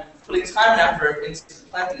time, putting time and effort into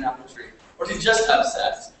planting an apple tree, or to just have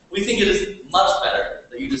sex. We think it is much better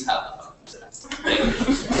that you just have the fucking sex. Thank you.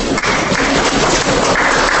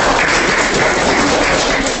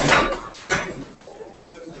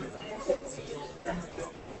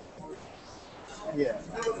 Yeah.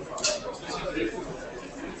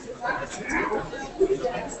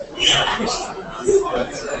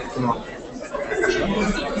 Come on.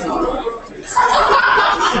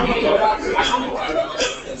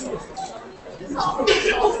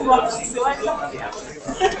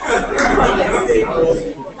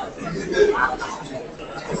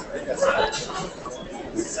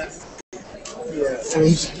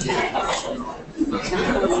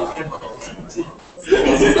 Yeah.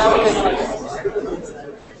 Hi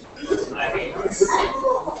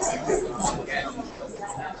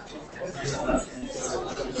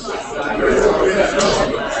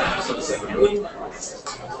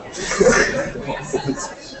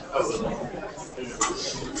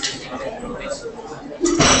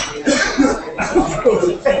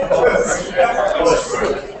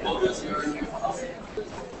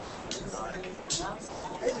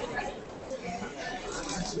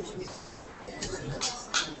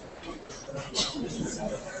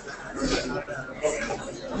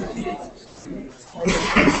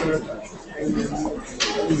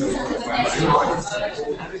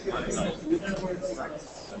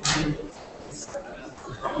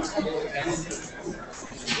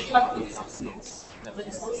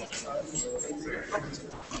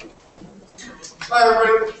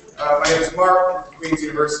everybody, my name is Mark, Queen's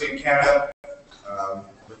University in Canada.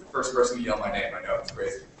 With the first person to yell my name, I know it's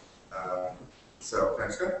crazy. So, can I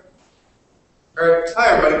just go? Alright,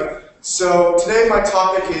 hi everybody. So today my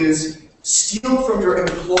topic is steal from your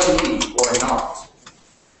employee or not.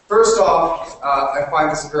 First off, I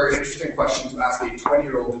find this a very interesting question to ask a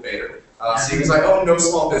 20-year-old debater, seeing as I own no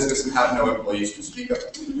small business and have no employees to speak of.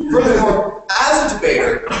 Furthermore, as a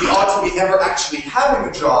debater, the odds of me ever actually having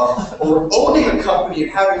a job or owning a company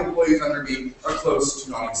and having employees under me are close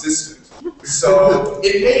to non-existent. So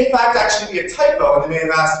it may in fact actually be a typo, and they may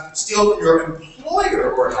have asked steal from your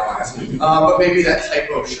employer or not, but maybe that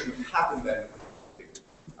typo shouldn't have happened then.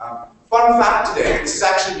 Fun fact today, this is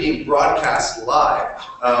actually being broadcast live.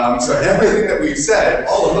 So everything that we've said,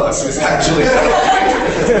 all of us, is actually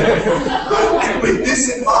and with this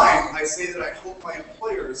in mind, I say that I hope my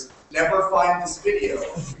employers never find this video,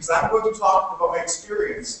 because I'm going to talk about my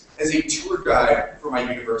experience as a tour guide for my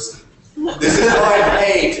university. This is what I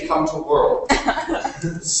pay to come to World.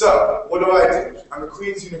 So, what do? I'm a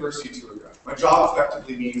Queen's University tour guide. My job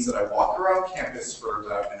effectively means that I walk around campus for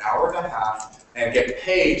about an hour and a half and get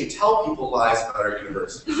paid to tell people lies about our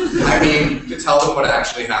university. I mean, to tell them what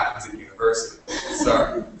actually happens at university.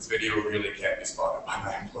 Sorry, this video really can't be spotted by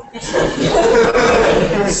my employers.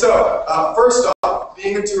 So, first off,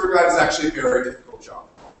 being a tour guide is actually a very difficult job.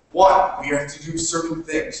 One, we have to do certain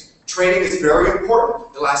things. Training is very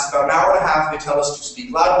important. It lasts about an hour and a half. They tell us to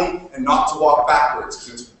speak loudly and not to walk backwards,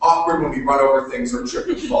 because it's awkward when we run over things or trip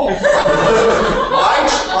and fall.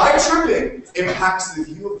 My tripping impacts the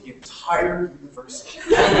view of the entire university.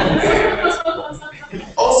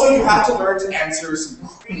 Also, you have to learn to answer some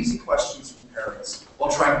crazy questions from parents while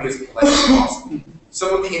trying to be as polite as possible.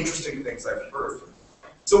 Some of the interesting things I've heard.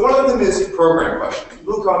 So one of them is program questions.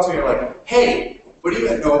 People who come to me and are like, hey, what do you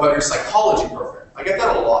know about your psychology program? I get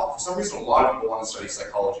that a lot. For some reason, a lot of people want to study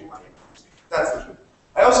psychology at my university. That's the truth.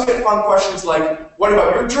 I also get fun questions like, what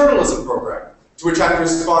about your journalism program? To which I have to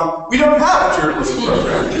respond, we don't have a journalism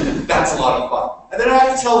program. That's a lot of fun. And then I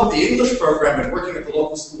have to tell them the English program and working at the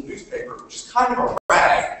local school newspaper, which is kind of a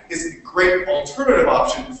rag, is a great alternative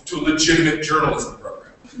option to a legitimate journalism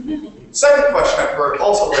program. Second question I've heard,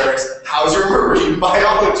 also hilarious, how's your marine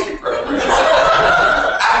biology program?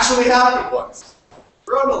 Actually happened once.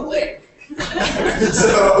 We're on a lake.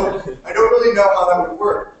 So, I don't really know how that would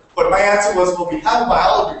work. But my answer was, well, we have a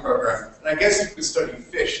biology program, and I guess you could study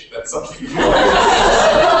fish. That's something you know.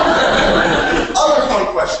 Other fun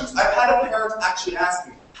questions. I've had a parent actually ask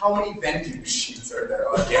me, how many vending machines are there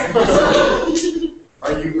on campus?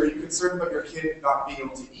 Are you concerned about your kid not being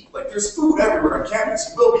able to eat? Like, there's food everywhere on campus.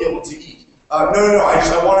 You will be able to eat. No.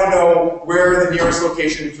 I want to know where the nearest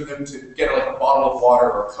location for them to get like a bottle of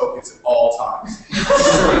water or a Coke is at all times.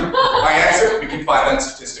 My answer, we can find that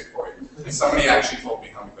statistic for you. Somebody actually told me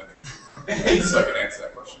how many vending, so I can answer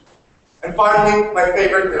that question. And finally, my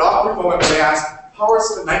favorite, an awkward moment when they ask, how is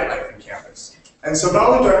the nightlife in campus? And so not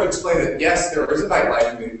only do I have to explain that yes, there is a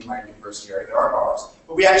nightlife in my university area, there are bars,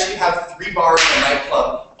 but we actually have 3 bars and a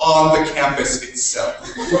nightclub on the campus itself.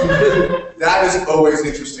 That is always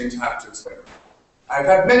interesting to have to explain. I've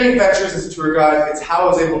had many adventures as a tour guide. It's how I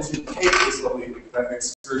was able to take this lovely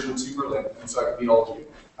excursion to Berlin, and so I can meet all of you.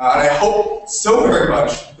 And I hope so very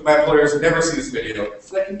much that my employers never see this video,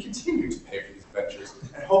 so that I can continue to pay for these adventures,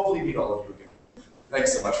 and hopefully meet all of you again.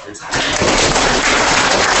 Thanks so much for your time.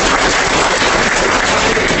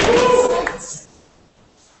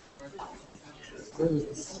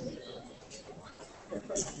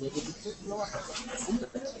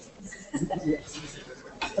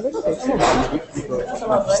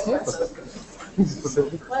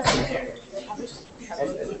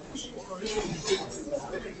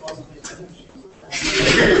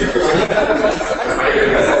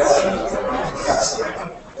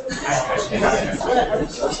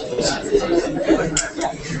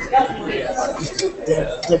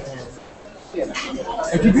 Yeah.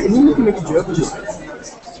 If you can make a joke, just.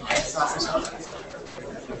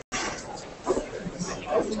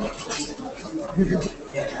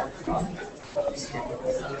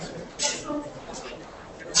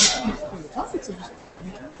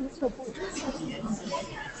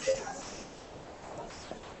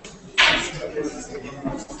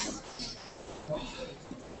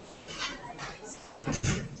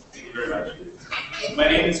 Thank you very much. My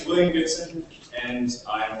name is William Gibson, and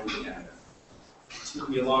I'm from Canada. It took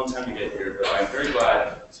me a long time to get here, but I'm very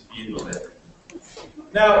glad to be in Berlin.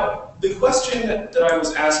 Now, the question that I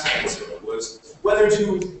was asked to answer was whether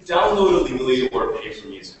to download illegally or pay for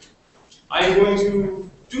music. I am going to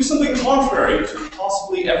do something contrary to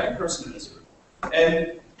possibly every person in this room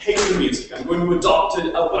and pay for music. I'm going to adopt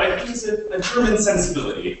what I think is a German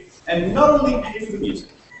sensibility and not only pay for the music,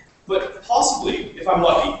 but possibly, if I'm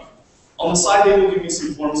lucky, on the side they will give me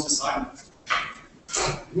some forms to sign.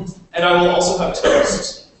 And I will also have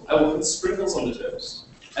toast. I will put sprinkles on the toast.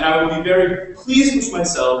 And I will be very pleased with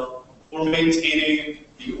myself for maintaining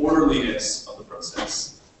the orderliness of the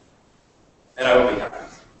process. And I will be happy.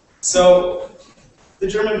 So, the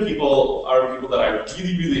German people are people that I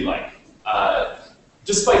really, really like,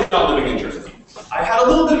 despite not living in Germany. I had a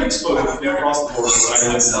little bit of exposure across the border when I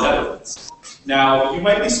lived in the Netherlands. Now, you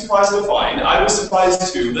might be surprised to find, I was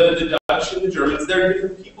surprised too, that the Dutch and the Germans, they're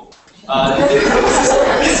different people.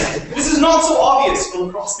 This is not so obvious from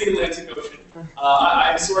across the Atlantic Ocean.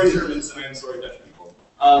 I'm sorry, Germans, and I'm sorry, Dutch people.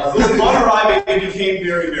 With Monterey, it became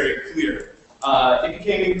very, very clear. It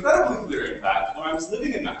became incredibly clear, in fact, when I was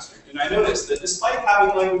living in Maastricht, and I noticed that despite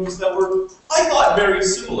having languages that were, I thought, very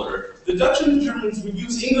similar, the Dutch and the Germans would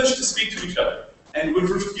use English to speak to each other, and would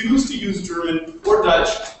refuse to use German or Dutch,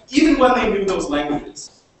 even when they knew those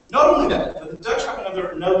languages. Not only that, but the Dutch have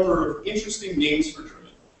a number of interesting names for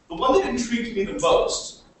German. The one that intrigued me the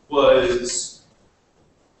most was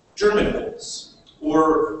German holes,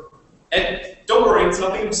 and don't worry, it's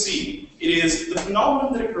nothing to see. It is the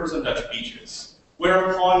phenomenon that occurs on Dutch beaches,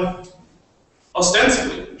 whereupon,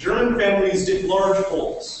 ostensibly, German families dig large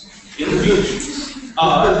holes in the beach,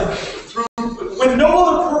 with no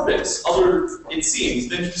other purpose, it seems,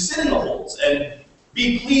 than to sit in the holes and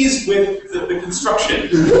be pleased with the construction,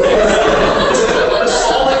 the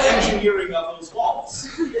solid engineering of those walls.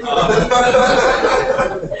 The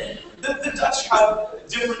Dutch have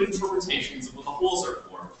different interpretations of what the holes are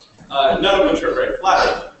for, none of which are very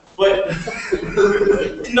flattering, but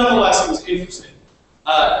nonetheless it was interesting.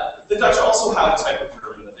 The Dutch also have a type of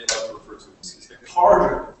German that they like to refer to as the car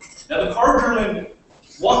German. Now the car German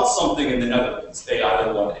wants something in the Netherlands. They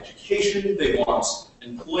either want education, they want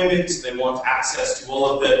employment, they want access to all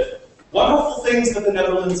of the wonderful things that the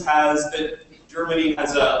Netherlands has that Germany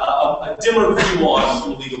has a dimmer view on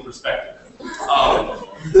from a legal perspective.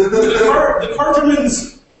 The car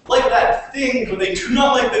Germans like that thing, but they do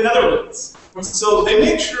not like the Netherlands. So they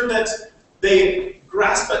make sure that they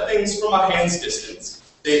grasp at things from a hand's distance.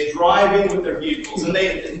 They drive in with their vehicles, and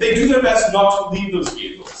they do their best not to leave those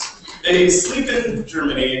vehicles. They sleep in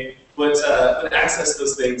Germany, but access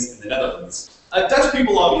those things in the Netherlands. Dutch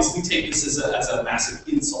people obviously take this as a massive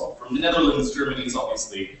insult. From the Netherlands, Germany is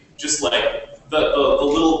obviously just like the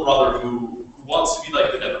little brother who wants to be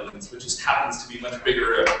like the Netherlands, but just happens to be much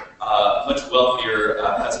bigger, much wealthier,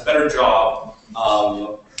 has a better job,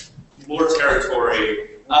 more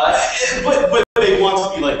territory, but they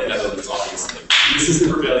want to be like the Netherlands, obviously. This is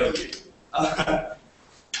the prevailing view.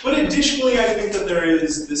 But additionally, I think that there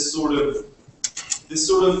is this sort of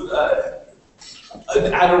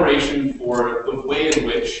an adoration for the way in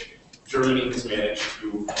which Germany has managed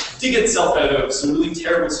to dig itself out of some really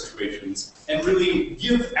terrible situations and really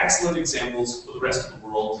give excellent examples for the rest of the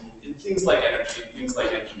world in things like energy and things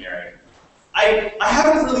like engineering. I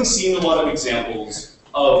haven't really seen a lot of examples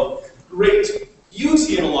of great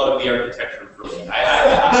beauty in a lot of the architecture of Berlin. I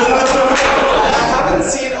haven't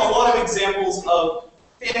seen a lot of examples of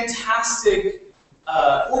fantastic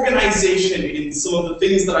organization in some of the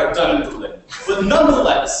things that I've done in Berlin. But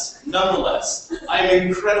nonetheless, I am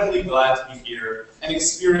incredibly glad to be here and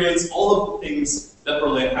experience all of the things that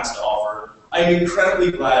Berlin has to offer. I am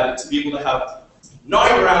incredibly glad to be able to have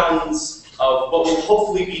 9 rounds of what will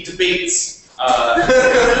hopefully be debates,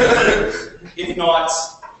 if not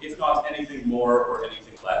anything more or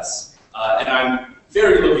anything less. And I'm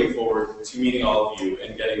very looking forward to meeting all of you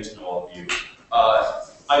and getting to know all of you.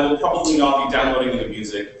 I will probably not be downloading the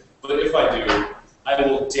music, but if I do, I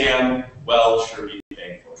will damn well sure be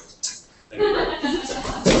paying for it. Thank you very much.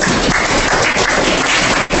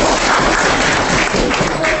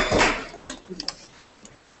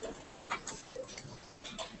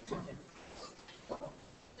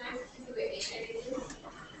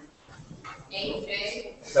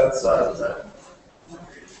 That's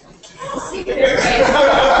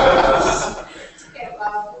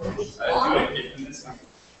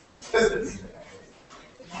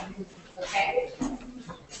Okay.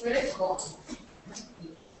 Where is it going?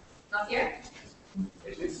 Not here?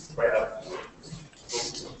 It's right up.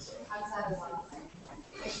 Outside of one.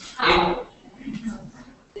 How?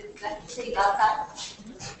 Let's see, outside.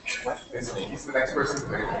 He's the next person.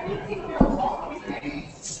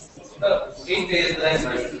 8 days, the next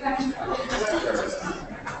person.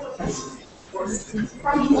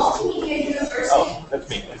 From Multimedia University. Oh, that's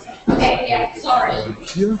me. Okay, yeah, sorry.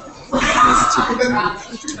 Yeah.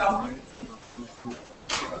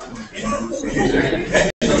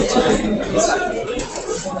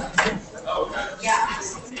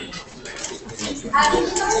 Have you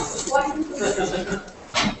guys watching?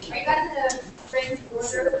 Are you guys in a French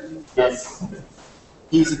order? Yes.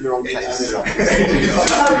 He's in your own class.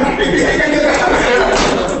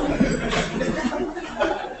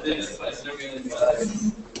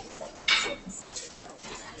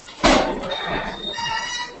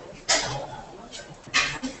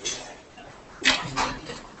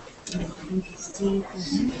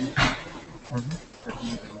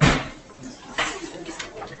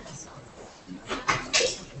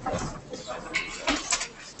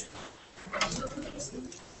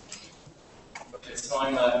 So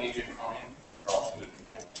I'm Adrian Conning.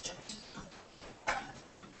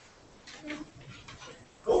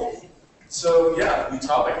 Cool. So yeah, the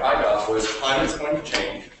topic I got was climate's going to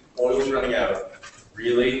change, oil's running out,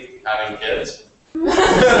 really having kids.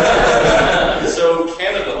 So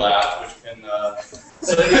Canada laughed, which can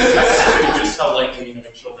so just how like having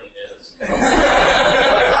children is. I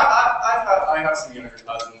have some younger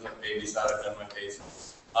cousins that babysat, I've done my face.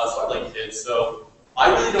 So I like kids, so I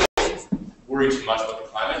really don't worry too much about the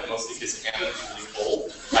climate, mostly because Canada is really cold.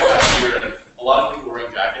 I got here and a lot of people were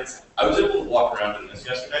wearing jackets. I was able to walk around in this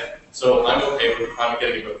yesterday, so I'm okay with the climate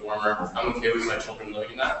getting a bit warmer. I'm okay with my children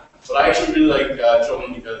living in that. But I actually really like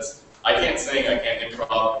children because I can't sing, I can't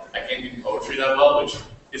improv, I can't do poetry that well, which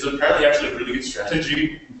is apparently actually a really good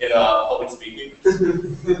strategy in public speaking.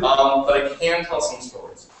 But I can tell some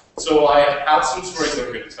stories. So I have some stories that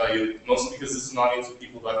I'm going to tell you, mostly because this is an audience of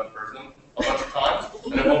people who haven't heard them a bunch of times,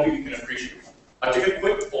 and I hope you can appreciate them. I took a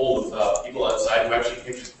quick poll of people outside who actually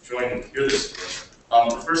came to join and hear this story.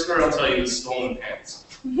 The first story I'll tell you is stolen pants.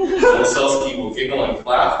 The salespeople will giggle and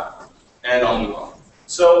clap, and I'll move on.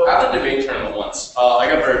 So at a debate tournament once, I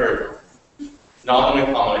got very, very drunk. Not an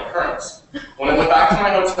uncommon occurrence. When I went back to my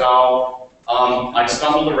hotel, I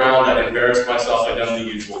stumbled around, I embarrassed myself, I'd done the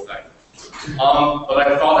usual thing. But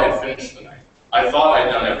I thought I'd finished the night. I thought I'd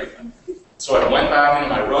done everything. So I went back into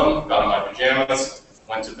my room, got in my pajamas,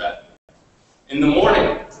 went to bed. In the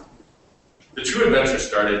morning, the true adventure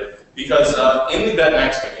started because in the bed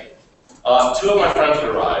next to me, two of my friends had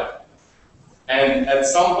arrived. And at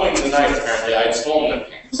some point in the night, apparently, I had stolen their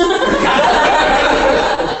pants.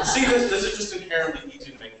 See, this is just inherently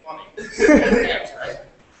easy to make funny. Pants, right?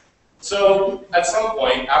 So, at some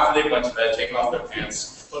point, after they went to bed, taking off their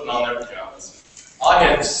pants, putting on their pajamas, I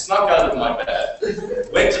had snuck out of my bed,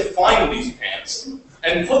 went to find these pants,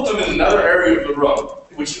 and put them in another area of the room,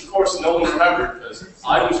 which of course no one remembered because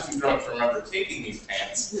I was too drunk to remember taking these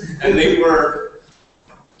pants, and they were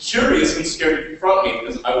curious and scared to confront me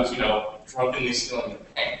because I was, drunkenly stealing their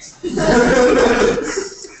pants.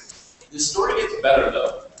 The story gets better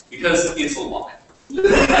though, because it's a lie.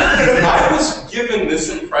 I was given this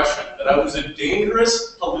impression that I was a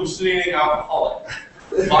dangerous, hallucinating alcoholic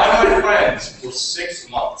by my friends for 6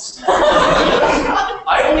 months.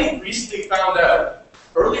 I only recently found out,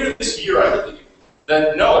 earlier this year I believe,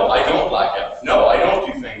 that no, I don't black out. No, I don't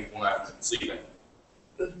do things when I'm sleeping.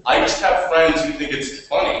 I just have friends who think it's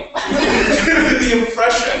funny to give you the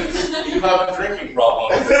impression that you have a drinking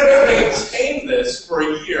problem. They maintained this for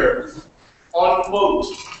a year on quote.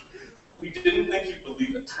 We didn't think you'd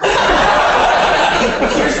believe it.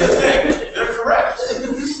 Here's the thing, they're correct.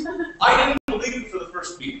 I didn't believe it for the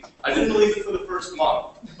first week. I didn't believe it for the first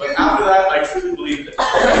month. But after that, I truly believed it.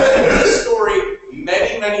 I've heard this story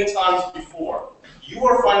many, many times before. You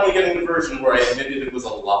are finally getting the version where I admitted it was a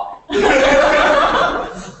lie.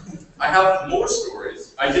 I have more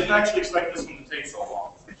stories. I didn't actually expect this one to take so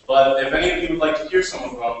long. But if any of you would like to hear some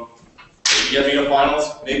of them, maybe get me to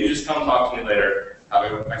finals, maybe just come talk to me later. Have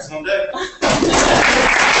an excellent day.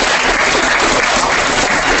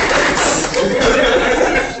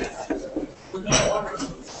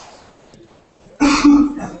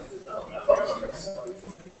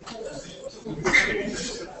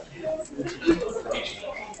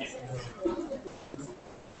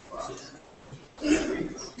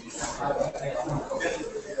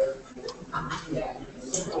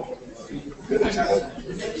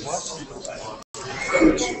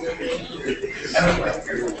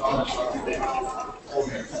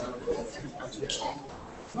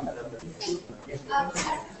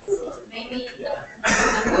 Maybe.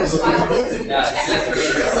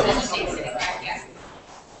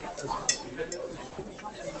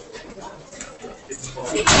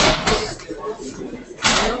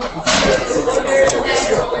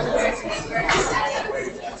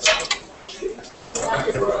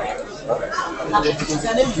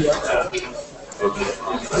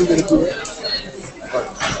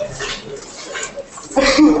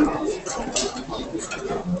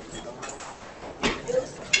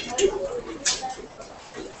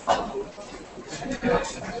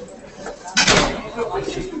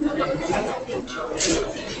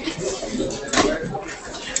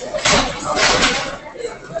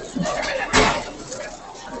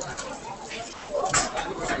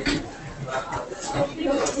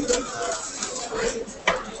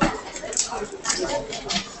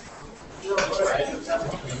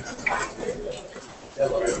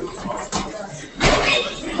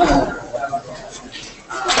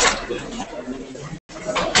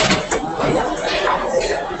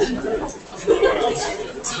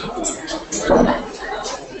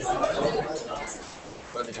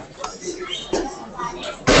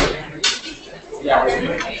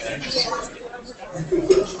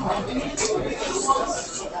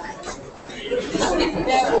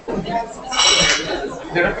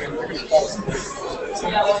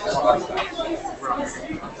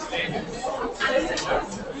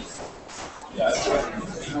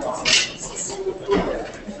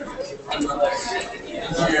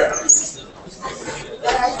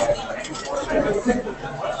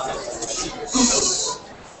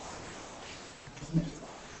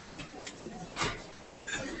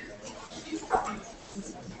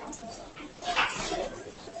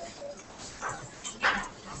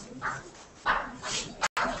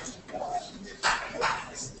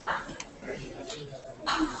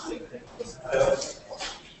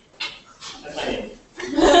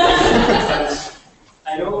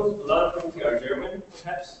 I know a lot of people here are German,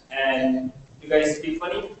 perhaps, and you guys speak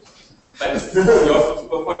funny. But from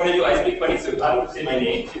your point of view, I speak funny, so I would say my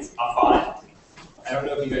name is Afan. I don't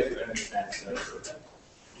know if you guys would understand.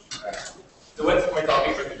 So what's my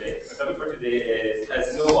topic for today? My topic for today is,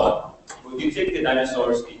 as Noah, would you take the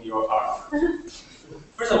dinosaurs in your ark?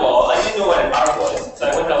 First of all, I didn't know what an ark was, so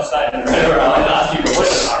I went outside and ran around and asked people, what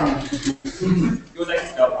is an ark? It was like a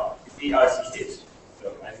spell ark. It's ARCH. So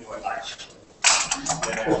I didn't know what arch was.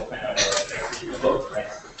 Then I went out and I boat, right?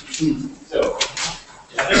 So,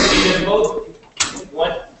 I've never been in a boat.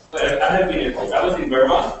 But I have been in a boat. I was in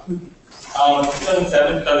Burma,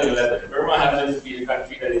 2007, 2011. Burma happens to be a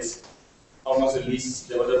country that is almost the least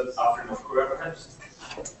developed after North Korea, perhaps.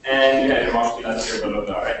 And we had a democracy last year, blah, blah,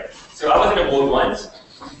 blah, right? So I was in a boat once.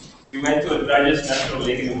 We went to the largest natural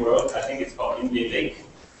lake in the world. I think it's called Indian Lake.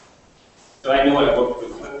 So I know what a boat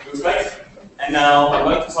looks like. And now I'm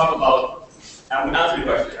going to talk about, I'm going to answer the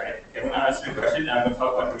question, right? I'm going to answer the question, and I'm going to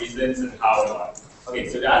talk about the reasons and how and why. Okay,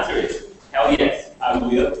 so the answer is, hell yes, I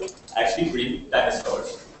will actually bring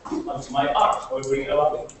dinosaurs onto my ark. I will bring it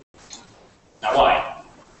along with me. Now why?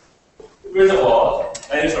 First of all,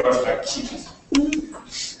 dinosaurs are cute.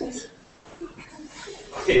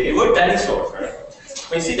 Okay, the word dinosaurs, right?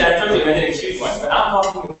 When you see dinosaurs, you imagine cute ones, but I'm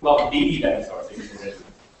talking about baby dinosaurs.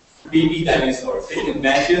 Baby dinosaurs. So you can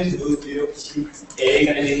imagine those little cute eggs,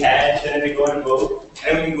 and then they hatch, and then they go on a boat,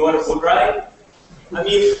 and then we can go on a boat ride. I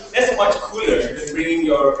mean, that's much cooler than bringing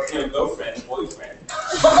your girlfriend, boyfriend.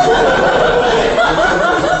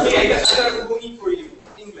 Hey, I got a pony for you,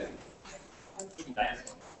 England.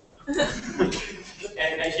 Dinosaur.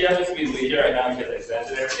 And she happens to be in Malaysia right now, she has exams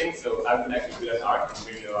and everything, so I would actually do an arc and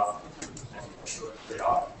bring it off.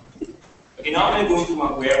 Okay, now I'm going to go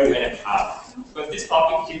into where we went and how. Because this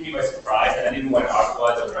topic took me by surprise, and I didn't know what arc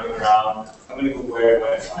was, I was running around. I'm going to go where,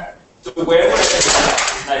 when, and why. So where would I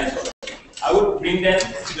dinosaurs? I would bring them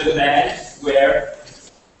to the land where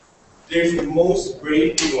there's the most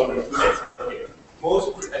brave people on earth. Okay,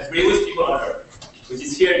 bravest people on earth, which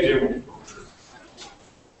is here in Germany.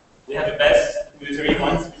 They have the best military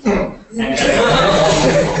ones, and they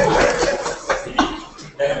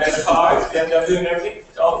have the best cars, they have and everything.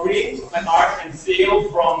 So I'll bring my ark and sail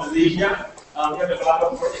from Malaysia. We have the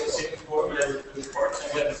Malacca port, we have the port, and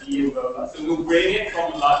we have the sea, blah, blah, blah. So we'll bring it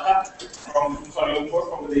from Malacca, from Kuala Lumpur,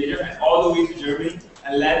 from Malaysia, and all the way to Germany,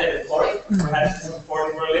 and land at the port, perhaps the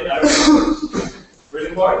port in Berlin, I don't know,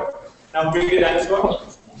 Berlin port. Now bring the dinosaur,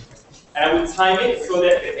 and I will time it so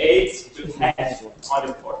that the eggs will hatch on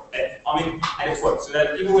the port, at the port, so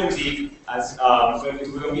that even when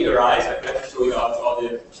we arrive, I can show you all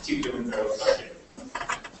the cute German girls are here.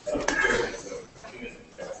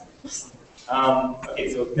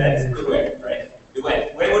 Okay, so that's the where, right? The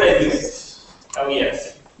when. When would I do it? Oh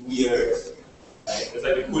yes, weird. Right? It's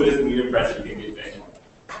like the coolest weird impression you can give to anyone.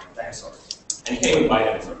 Dinosaur. And you can't even buy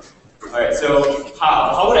dinosaurs. Alright, so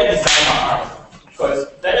how would I design my arm? Because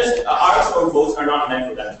arms or boats are not meant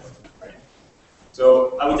for dinosaurs. Right?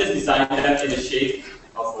 So I would just design them in the shape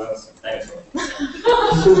of a dinosaur.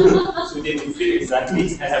 So they would fit exactly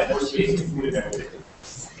and have more space to move and everything.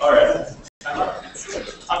 Alright.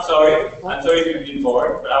 I'm sorry if you've been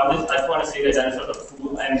bored, but I just want to say that dinosaurs are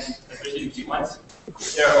cool, and especially the cute ones.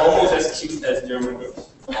 They're almost as cute as German girls.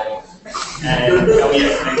 Almost. And oh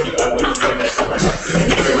yes, thank you. I would enjoy that so much. Thank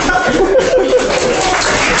you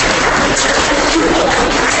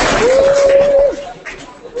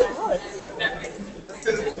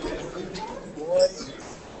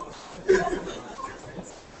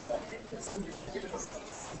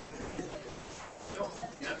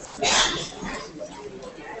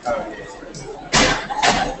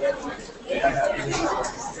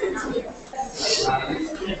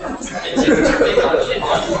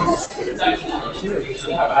very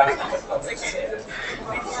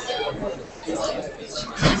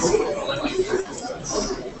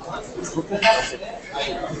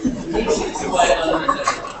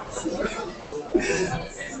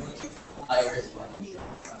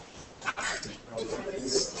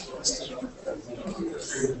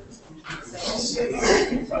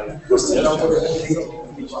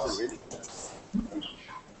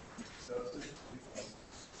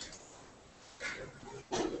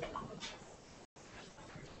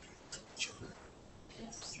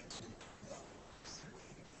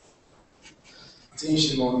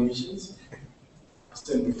Attention all nations, I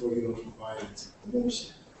stand before you to provide a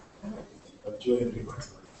motion of joint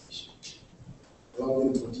revitalization.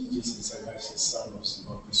 Allowing prodigious and sagacious son of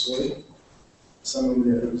Zimbabwe, someone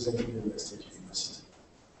there representing the State University.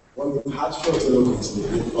 One with heartfelt eloquence and a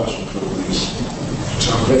great passion for revolution,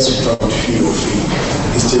 traverse proud fear of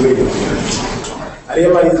faith, is the way of reality. I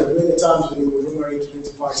realize that many times when we enumerate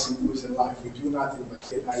 25 symbols in life, we do nothing but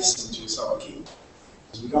get ice into our king.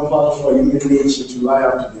 It's become part of our human nature to lie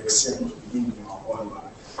up to the extent of believing in our own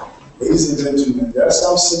life. Ladies and gentlemen, there are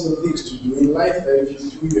some simple things to do in life that if you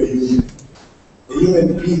do, you're human. A human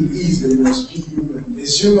being is and must be human.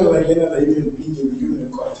 It's human like any other human being in the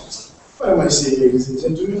human context. What am I saying, ladies and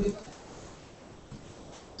gentlemen?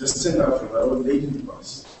 Just stand up for that old lady in the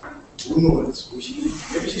bus. Who knows? Maybe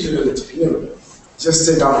she's a relative. Never. Just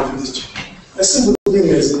stand up for this. A simple thing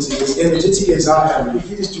as energetic as I am,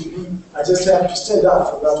 if it is to be, I just have to stand up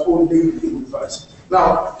for that old lady in the bus.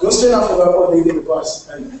 Now, don't stand up for that old lady in the bus.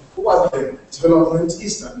 And what the development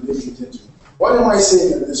is done, ladies and gentlemen. What am I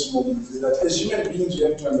saying at this moment is that as human beings, you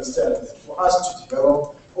have to understand that for us to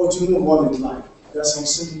develop or to move on in life, there are some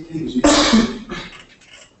simple things you have to do.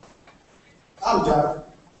 I'm done.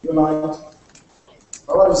 You're not.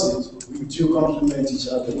 But what is it? We do complement each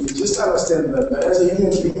other. We just understand that as a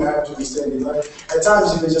human being, I have to understand it. Like, at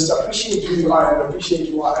times, you can just appreciate who you are and appreciate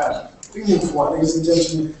who I am. We move forward, ladies and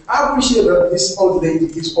gentlemen. I appreciate that this old lady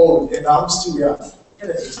is old and I'm still young.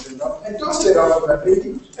 And I just stand up. And don't stand up for that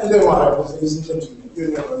lady. And then what happens, ladies and gentlemen? You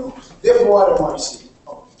never know. Therefore, what am I saying?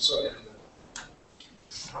 Oh, sorry.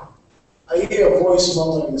 I hear a voice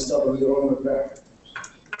mumbling and stuff on the wrong back.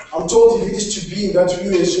 I'm told if it is to be that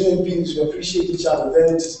we as human beings we appreciate each other,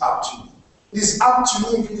 then it is up to me. It is up to me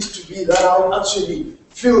if it is to be that I'll actually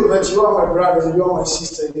feel that you are my brother and you are my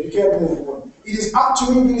sister and you can't move on. It is up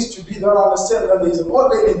to me if it is to be that I understand that there is an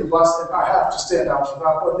old lady in the bus and I have to stand out for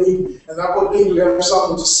that old lady and that old lady will have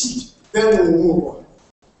someone to sit. Then we move on.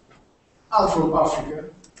 I'm from Africa.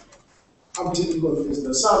 I'm typical of this.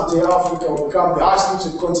 That someday Africa will become the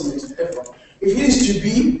highest continent ever. If it is to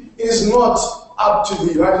be, it is not up to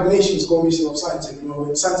the United Nations Commission of Science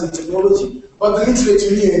and Technology, but the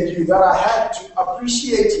literally me and you that I had to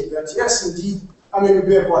appreciate it, that yes, indeed, I may be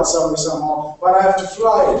backward somehow, but I have to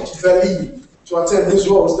fly to Berlin to attend these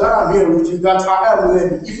roles that I'm here with you, that I am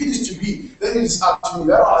learning. If it is to be, then it is up to me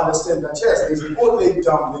that I understand that yes, there is an old lady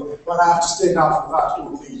down there, but I have to stand up for that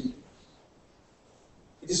old lady.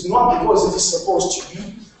 It is not because it is supposed to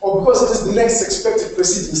be, or because it is the next expected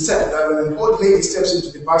preceding step that when an old lady steps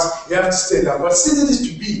into the bus, you have to stand up. But since it is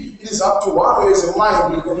to be, it is up to one who is a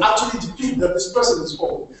mind who can actually depict that this person is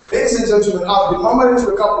old. Ladies and gentlemen, I've been mumbling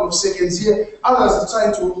for a couple of seconds here. Others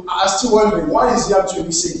are still wondering, why is he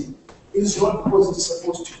actually saying? It is not because it is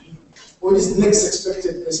supposed to be, or it is the next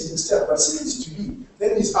expected preceding step. But since it is to be,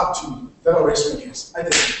 then it is up to me that I'll raise my hands. I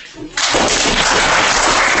thank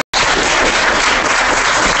you.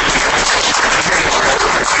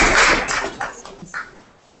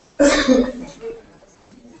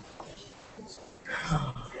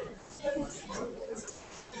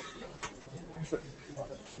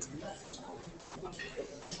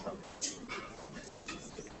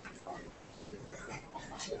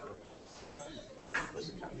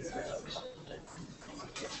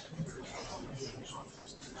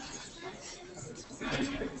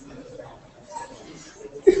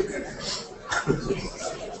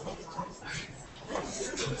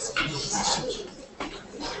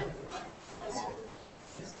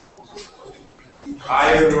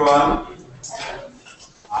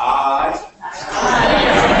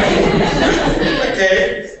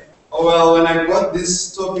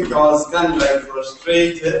 week I was kind of like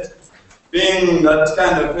frustrated, being that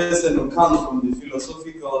kind of person who comes from the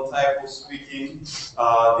philosophical type of speaking,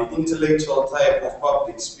 the intellectual type of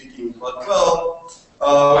public speaking. But well,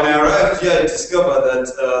 when I arrived here, I discovered that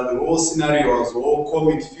the whole scenario was all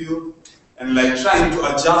comic field, and like trying to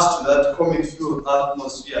adjust to that comic field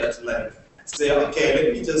atmosphere to like say, okay,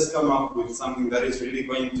 let me just come up with something that is really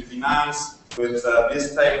going to be nice with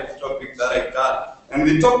this type of topic that I got. And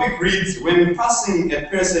the topic reads, when passing a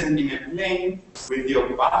person in a plane with your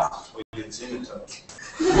butt or your genitals.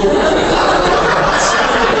 But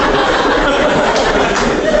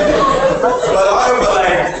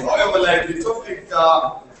however, like the topic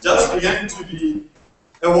just began to be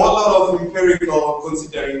a whole lot of empirical,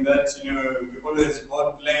 considering that, you know, we always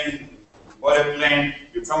bought a plane,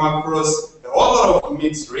 you come across a whole lot of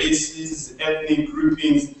mixed races, ethnic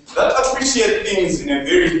groupings that appreciate things in a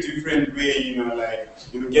very different way, you know, like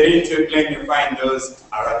you get into a plane, you find those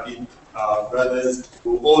Arabic brothers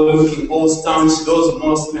who are all looking all staunch, those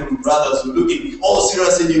Muslim brothers who are looking all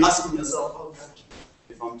serious, and you're asking yourself, oh God,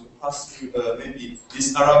 if I'm to pass through maybe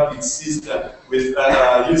this Arabic sister with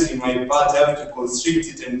using my butt, I have to constrict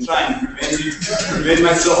it and try and prevent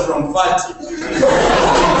myself from farting.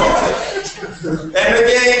 And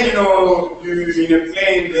again, you know, you're in a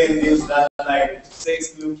plane, then there's that like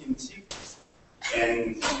sex-looking chick,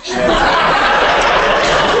 and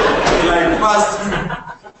like pass through.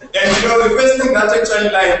 And you know, the first thing that actually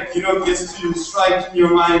like, you know, gets to strike in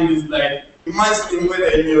your mind is like, imagining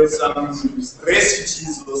whether you have some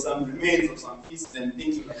residues or some remains of some pieces and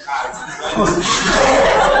thinking like,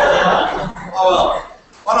 oh well.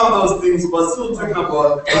 One of those things, but still talking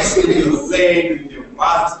about passing your plane with your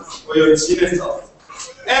butt or your genitals.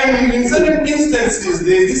 And in certain instances,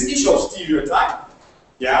 there's this issue of stereotype.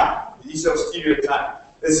 Yeah, the issue of stereotype.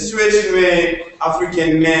 A situation where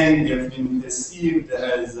African men have been perceived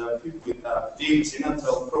as people with big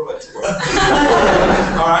genital property.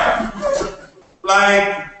 Alright?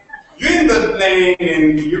 Like, you're in the plane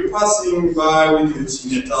and you're passing by with your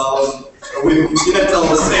genitals, with the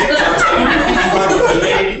genital sector in front of the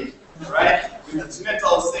lady, right? With the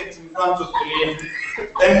genital sector in front of the lady,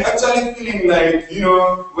 and actually feeling like, you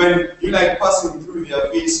know, when you like passing through their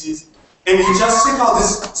faces, and you just check out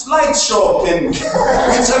this slideshow, and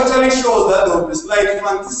which actually shows that there will be slight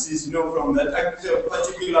fantasies, you know, from that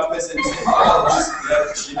particular person saying, oh,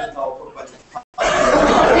 this genital property.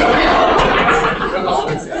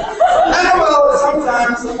 And well,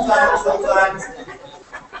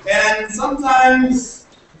 sometimes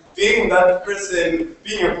being that person,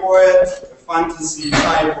 being a poet, a fantasy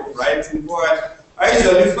type of writing poet, I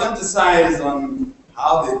usually fantasize on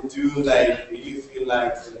how they do like really feel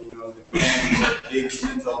like, you know, the big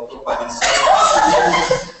genital properties.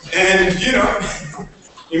 And you know,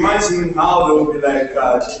 imagine how they will be like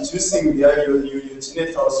deducing your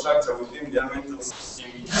genital structure within their mental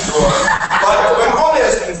system. But when all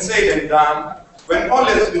has been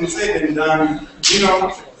said and done, you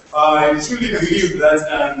know, I truly believe that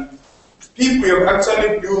people have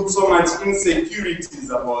actually built so much insecurities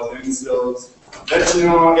about themselves that, you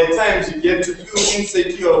know, at times you get to feel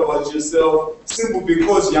insecure about yourself simply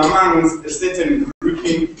because you're amongst a certain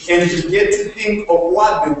grouping, and you get to think of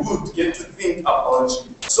what they would get to think about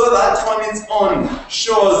you. So that on its own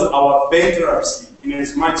shows our bankruptcy in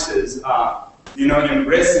as much as, you know,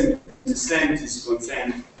 embracing dissent is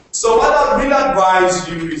concerned. So what I really advise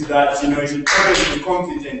you is that, you know, you should always be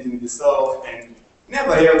confident in yourself and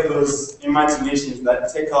never have those imaginations that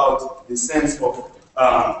take out the sense of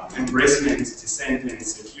embracement, dissent, and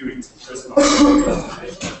security.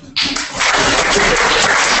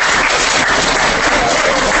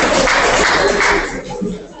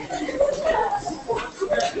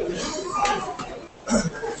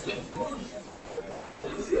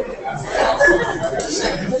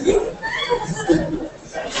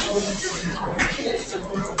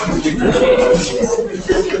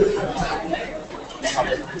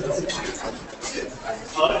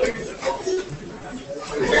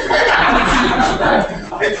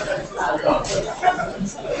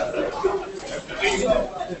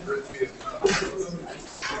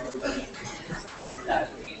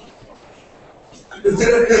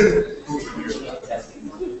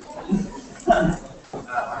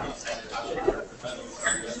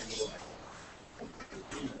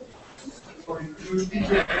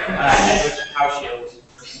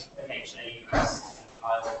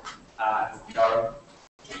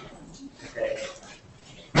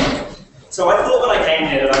 So I thought when I came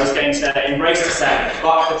here that I was going to embrace the set,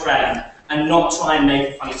 buck the trend, and not try and make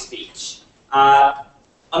a funny speech.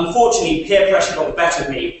 Unfortunately, peer pressure got the better of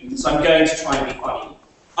me, so I'm going to try and be funny.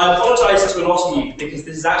 I apologise to a lot of you because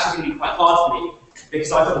this is actually going to be quite hard for me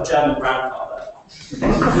because I've got a German grandfather.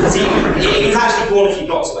 See, he was actually born a few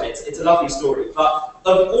blocks away. It's a lovely story. But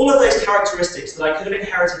of all of those characteristics that I could have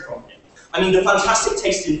inherited from him, I mean, the fantastic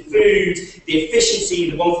taste in food, the efficiency,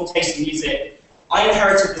 the wonderful taste in music, I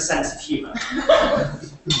inherited the sense of humour.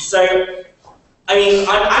 So, I mean,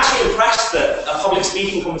 I'm actually impressed that a public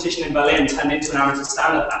speaking competition in Berlin turned into an amateur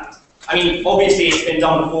stand-up act. I mean, obviously it's been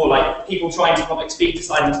done before, like people trying to public speak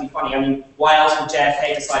deciding to be funny. I mean, why else would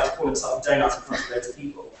JFK decide to call himself a donut in front of loads of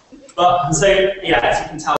people? But, so, yeah, as you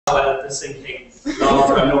can tell by the sinking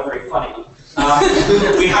laughter, I'm not very funny.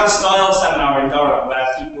 We had a style seminar in Durham where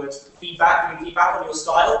people would giving feedback on your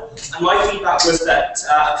style, and my feedback was that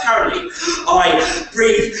apparently I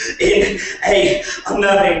breathe in a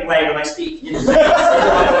unnerving way when I speak.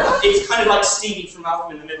 It's kind of like Stevie from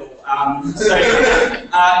Malcolm in the Middle.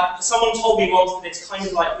 Someone told me once that it's kind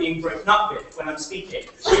of like being broken up with when I'm speaking,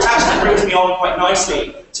 which actually brings me on quite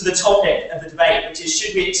nicely to the topic of the debate, which is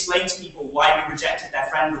should we explain to people why we rejected their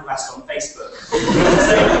friend request on Facebook?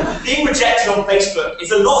 So being rejected on Facebook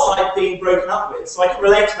is a lot like being broken up with, so I can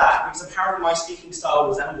relate to that because apparently my speaking style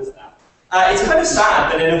resembles that. It's kind of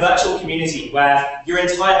sad that in a virtual community where your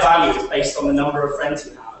entire value is based on the number of friends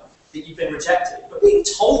you have, that you've been rejected, but being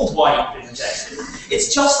told why you've been rejected,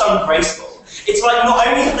 it's just ungraceful. It's like not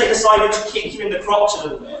only have they decided to kick you in the crotch a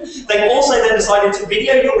little bit, they've also then decided to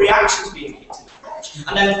video your reaction to being kicked in the crotch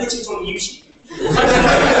and then put it on YouTube.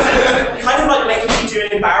 Kind of like making you do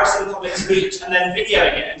an embarrassing public speech and then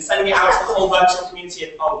videoing it and sending it out to the whole virtual community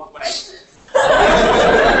and, oh, wait. So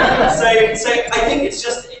I think it's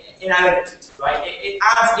just inelegant, right? It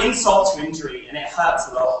adds insult to injury and it hurts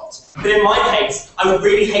a lot. But in my case, I would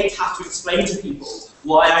really hate to have to explain to people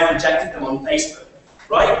why I rejected them on Facebook,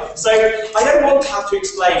 right? So I don't want to have to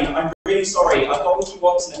explain, I'm really sorry, I've got what you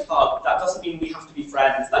want in a club. That doesn't mean we have to be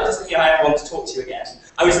friends. That doesn't mean I ever want to talk to you again.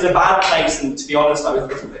 I was in a bad place and to be honest, I was a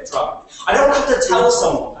little bit drunk. I don't have to tell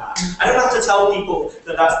someone that. I don't have to tell people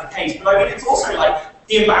that that's the case. But I mean, it's also like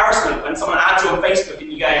the embarrassment when someone adds you on Facebook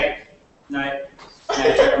and you go, no,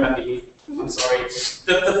 I don't remember you. I'm sorry.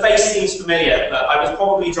 The face seems familiar, but I was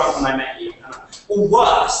probably drunk when I met you. Or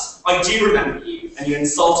worse, I do remember you, and you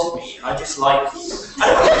insulted me, and I dislike you. I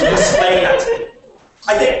don't have to explain that to people.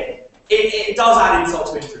 I think it does add insult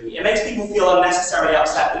to injury. It makes people feel unnecessarily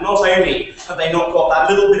upset that not only have they not got that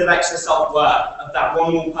little bit of extra self-worth of that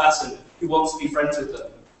one more person who wants to be friends with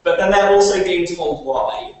them, but then they're also being told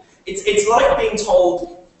why. It's like being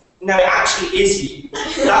told, no, it actually is you.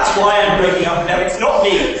 That's why I'm breaking up with them. It's not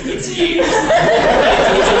me, it's you. It's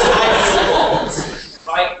entirely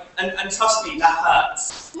right? And trust me, that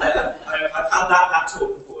hurts. I've had that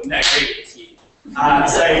talk before. No, really, it's you.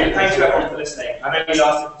 So thank you everyone for listening. I've only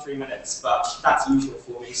lasted for 3 minutes, but that's usual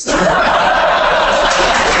for me. So.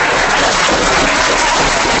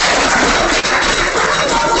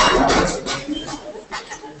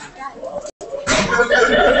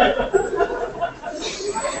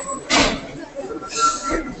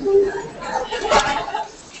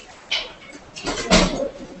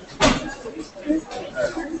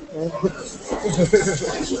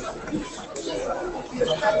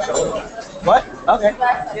 What? Okay.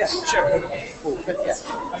 Yeah, sure. Cool. Good. Yeah.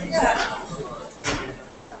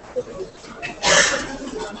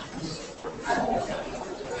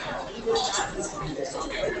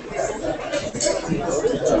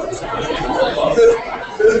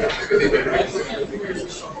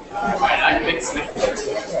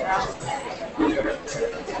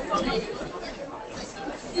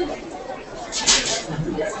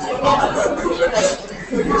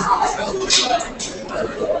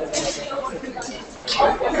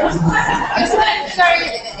 Sorry,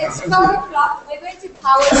 it's 4 o'clock. We're going to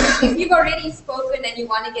power. If you've already spoken and you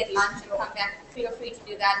want to get lunch and come back, feel free to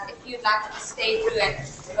do that. If you'd like to stay through and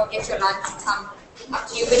go get your lunch, come up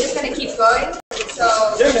to you. We're just going to keep going.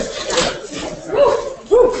 So.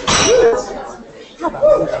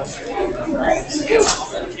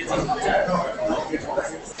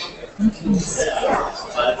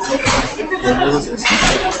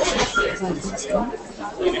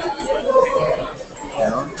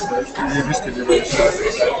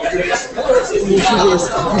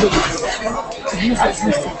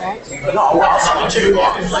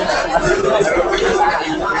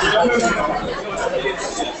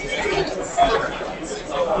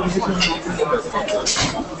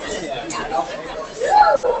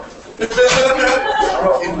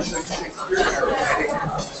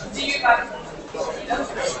 Do you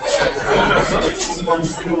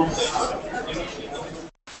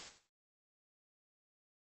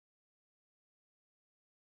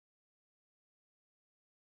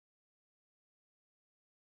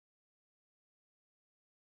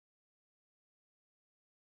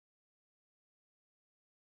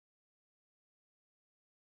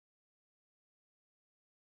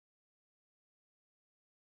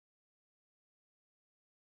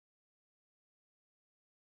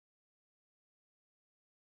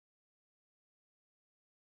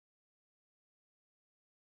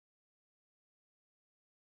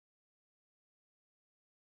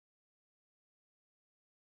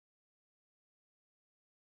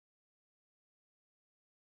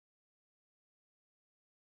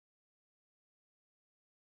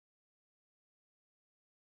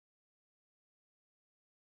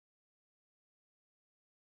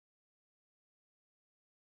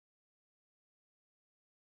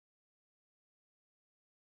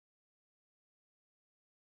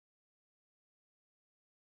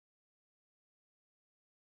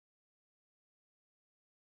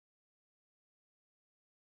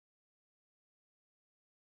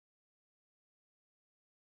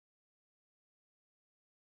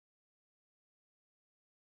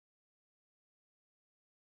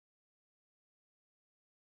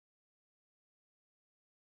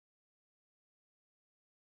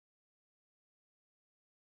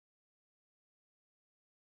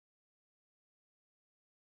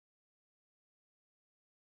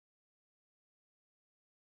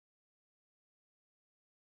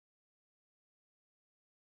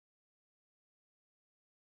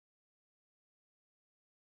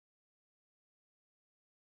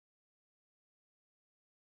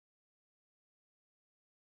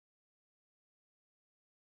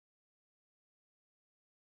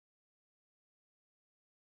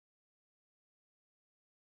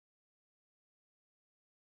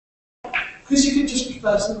Because you could just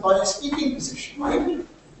refer to them by a speaking position, right?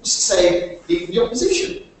 Just say, leave the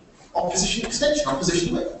opposition. Opposition extension,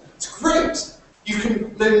 opposition width. It's great. You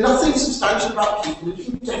can know nothing substantial about people and you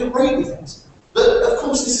can get away with it. But of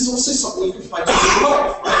course, this is also something you can find in your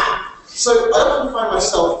life, right? So I often find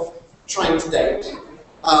myself trying to date.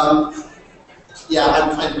 Yeah,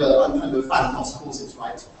 I'm kind of a fan of lost causes,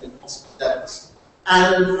 right? Impossible dates.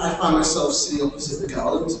 And I find myself sitting opposite the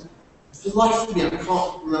girl, and for the life of me, I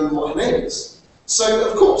can't remember what her name is.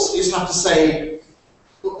 So of course, you just have to say,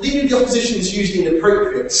 well, leaving the opposition is usually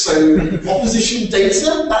inappropriate, so opposition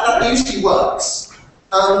data, that usually works.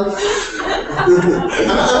 I'm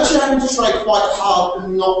actually having to try quite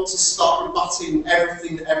hard not to start rebutting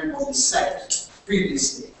everything that everybody said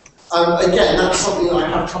previously. Again, that's something that I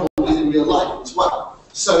have trouble with in real life as well.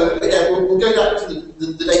 So again, we'll go back to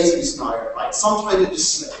the dating scenario, right? Sometimes it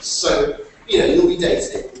just slips. So, you know, you'll be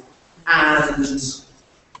dating, and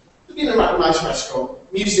you'll be in a nice restaurant,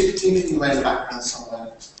 music tinkling away in the background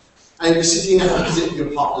somewhere, and you're sitting opposite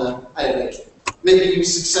your partner, I don't know, maybe you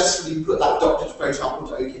successfully put that doctor's photo up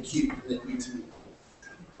onto OkCupid and agree to meet.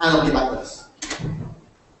 And it'll be like this.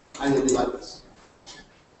 And it'll be like this.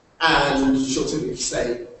 And she'll typically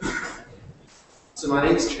say, so my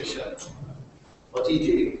name's Trisha. What do you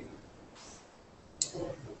do?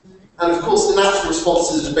 And of course, the natural response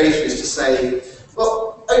to the debater is to say,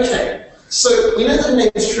 well, okay, so we know that her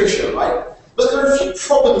name is Trisha, right? But there are a few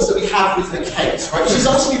problems that we have with her case, right? She's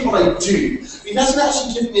asking me what I do. He hasn't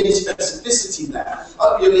actually given me any specificity there.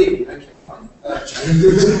 Oh, you're leaving. Okay, fine. Right.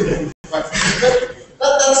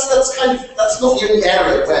 That's not the only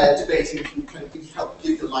area where debating can kind of help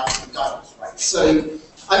give the life some guidance, right? So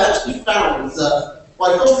I've actually found that,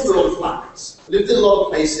 well, I've gone through a lot of planets, lived in a lot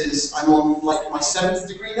of places. I'm on like my 7th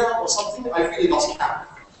degree now or something. I've really lost count.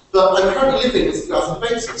 But I'm currently living with 2 other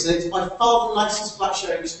debaters, and it's by far the nicest flat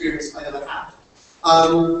sharing experience I've ever had.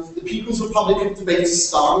 The People's Republic of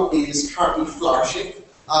Debatistan is currently flourishing.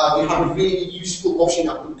 We have a really useful washing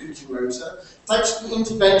up and cooking rota. Thanks to the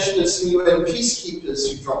intervention of some UN peacekeepers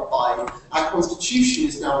who dropped by, our constitution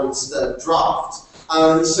is now in its 3rd draft.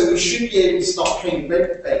 So we should be able to start paying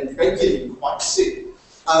rent regularly quite soon.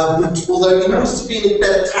 Although in order to be in a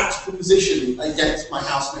better tactical position against my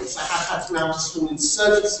housemates, I have had to mount a small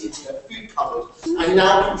insurgency into their food cupboard. I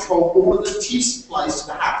now control all of the tea supplies to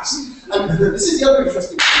the house. And this is the other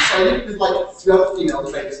interesting thing. So I live with like 3 other female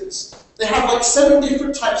debaters. They have like 7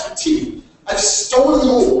 different types of tea. I've stolen them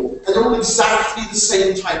all, and they're all exactly the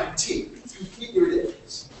same type of tea. It's completely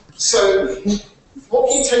ridiculous. So what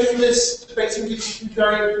can you take from this? Debating gives you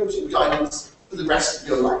very important guidance for the rest of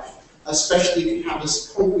your life, especially if you have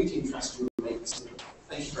this concrete interest in debates.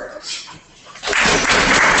 Thank you very much.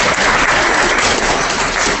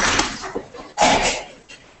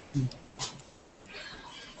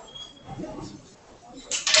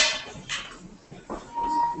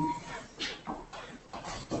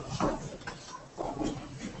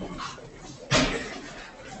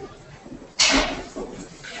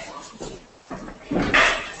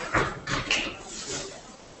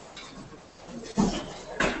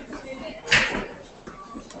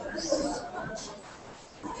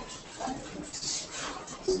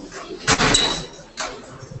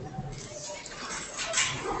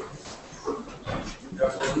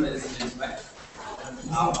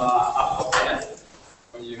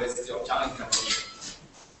 From the University of Challenge.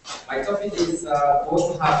 My topic is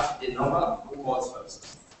both have a number who was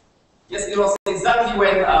first. Yes, it was exactly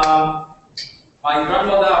when my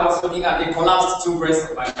grandmother was looking at the collapsed 2 breasts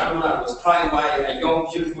of my grandmother was crying why a young,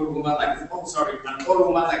 beautiful woman like this, oh sorry, an old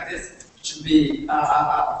woman like this should be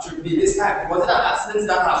this type. Was it an accident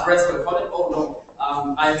that her breasts were falling? Oh no.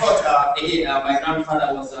 I thought again my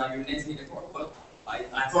grandfather was urinating in the court, but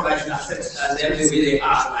I thought I should accept them the way they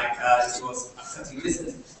are, like she was accepting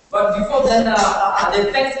lessons. But before then,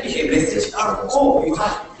 the text became message. Oh, you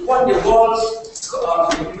won the world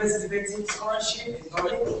university debating scholarship in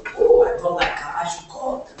Norway. Oh, I thought like I should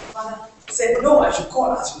call. Father said no, I should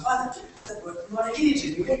call. I should father. Said, well, you are an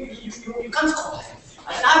idiot. You can't call. And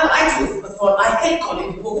I thought I hate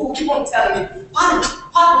calling people who keep on telling me, pardon,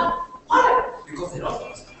 because they don't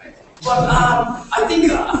understand. But I think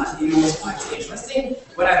it was quite interesting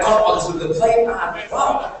when I got onto the plane. I'm like,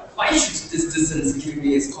 wow, why should this distance give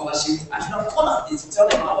me a scholarship? I should have called out this to tell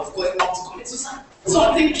them I was going out to commit suicide.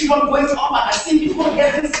 So things keep on going up, and I see people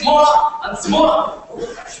getting smaller and smaller.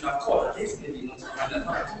 Oh, I should have called at least, maybe not to find that.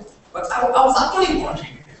 But I was actually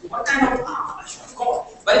wondering what kind of I should have called.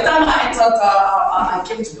 By the time I entered, I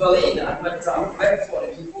came to Berlin and went for the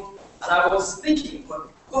people, and I was thinking, but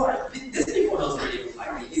God, these people don't really look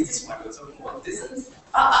like me. Is this what you're talking about?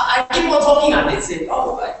 I keep on talking and they say,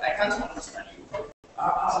 oh, I can't understand.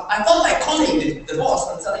 calling the boss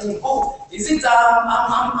and telling him, oh, is it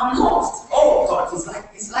I'm lost? Oh God,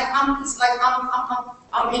 it's like I'm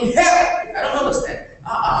in hell. I don't understand.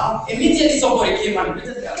 Immediately somebody came and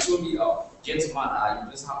immediately told me, oh, gentleman,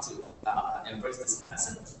 you just have to embrace this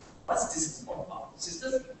person. What's this all about?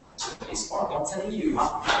 Sisters, it's all about telling you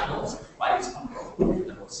have nose. Why is my problem?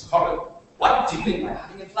 That was horrible. What do you mean by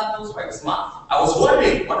having a flat nose? Why was mine? I was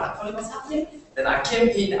wondering what actually was happening. Then I came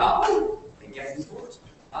in, and guess what?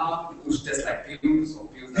 It was just like pills or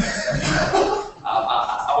pills.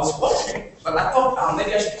 I was wondering, but I thought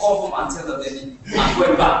maybe I should call home and tell them maybe I'm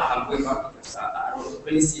going back because I don't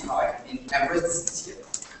really see how I can embrace this here.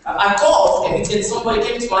 I called and immediately somebody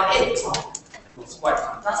came to my aid. It was quite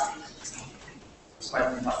fantastic. Because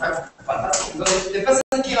the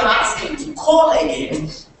person came and asked me to call again.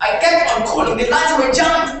 I kept on calling, the lines were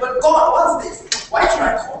jammed, but God, what's this? Why should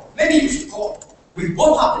I call? Maybe you should call. We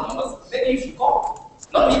both have the numbers, maybe you should call.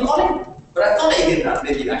 Not me calling, but I thought again that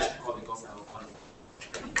maybe I should call because I was calling.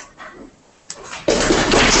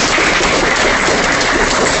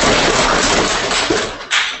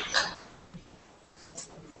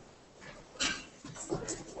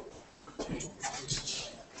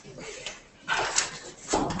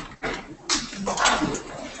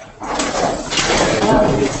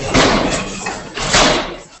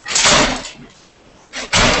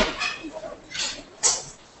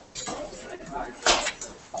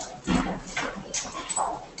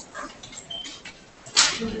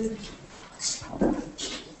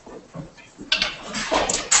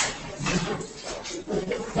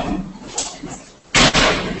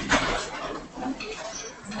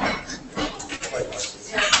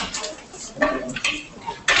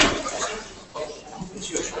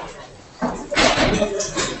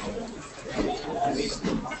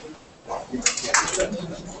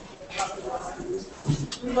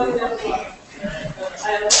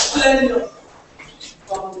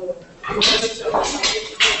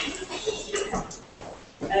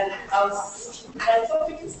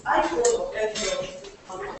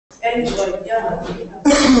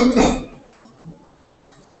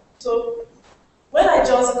 So, when I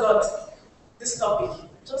just got this topic,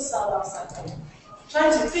 just sat outside,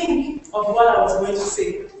 trying to think of what I was going to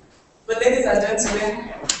say. But ladies and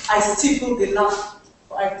gentlemen, I stifled the laugh,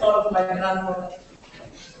 for I thought of my grandmother.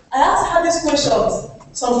 I asked her these questions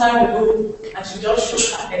some time ago, and she just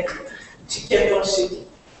shook her head. She kept on shaking.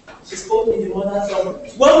 She spoke in the mother tongue.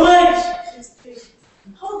 Well, Mike,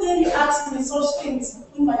 how dare you ask me such things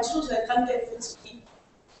when my children can't get food to eat?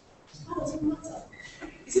 How does it matter?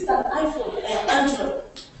 Is it an iPhone or an Android?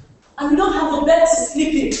 And we don't have a bed to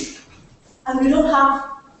sleep in. And we don't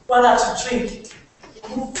have water to drink.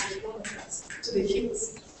 You move from the mountains to the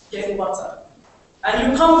hills, getting water.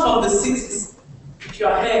 And you come from the cities with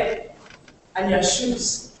your hair and your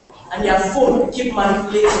shoes and your phone you keep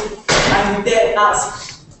manipulating and you dare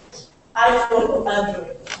ask iPhone or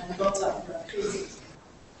Android, and daughter, you are crazy.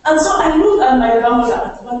 And so I looked at my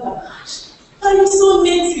grandmother and wondered, why are you so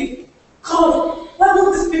native? God, why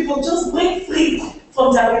don't these people just break free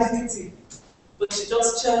from their rigidity? But she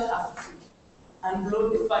just churned her food and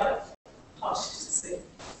blew the fire. Hush, she said.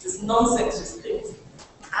 It's nonsense, she screamed.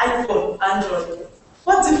 iPhone, Android.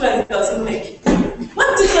 What difference does it make?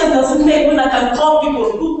 What difference does it make when I can call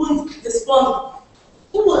people who won't respond?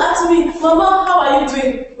 Who will ask me, Mama, how are you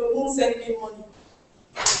doing? But won't send me money.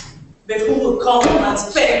 But who will come and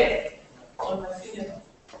spend on my funeral?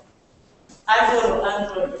 iPhone or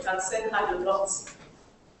Android, you can send her a lot.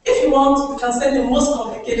 If you want, you can send the most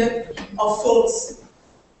complicated of phones.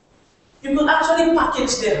 You could actually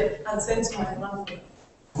package them and send to my grandmother.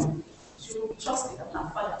 She will trust it and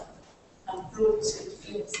have fire and blow to the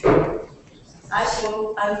flames.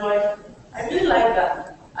 iPhone, Android, I really like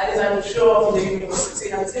that. And then I will show up in the university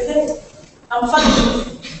and say, hey, I'm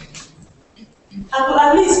fine. I could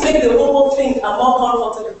at least make the whole thing more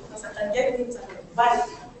comfortable because I can get things and vibe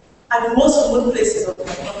at the most remote places of my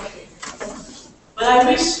country. But I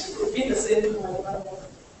wish it would be the same for my grandmother.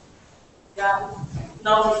 Yeah,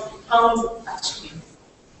 now found actually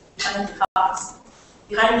behind the house,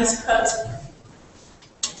 behind this curtain,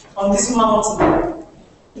 on this mountain,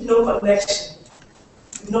 with no connection,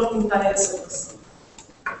 with no internet service.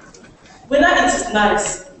 Whether it is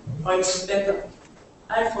nice or it is better,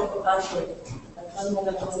 iPhone or Android, my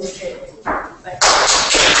grandmother doesn't care. Like,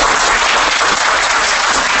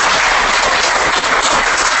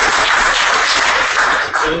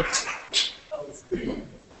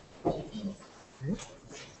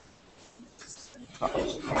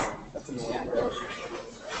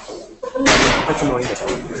 That's annoying. That's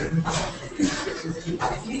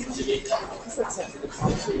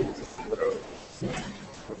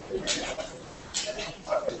annoying.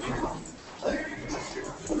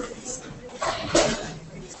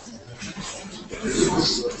 Okay,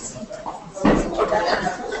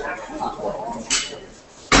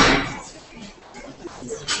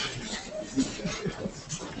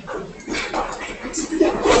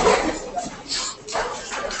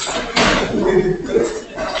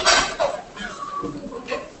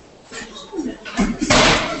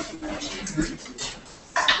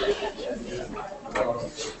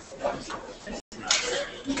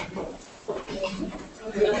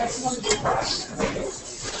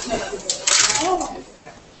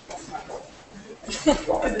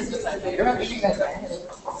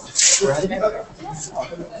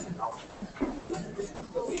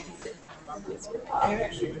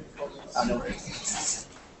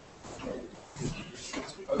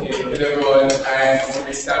 hello everyone, I'm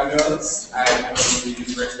Maurice Samuels. I'm from the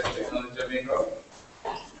University of Technology Jamaica.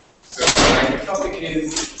 So my topic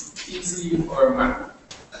is PC or Mac.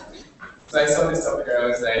 So I saw this topic and I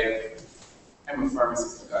was like, I'm a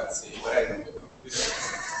pharmacist, for God's sake, what I know about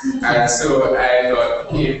computers. And so I thought,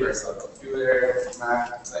 okay, personal computer, Mac,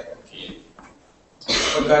 like, okay.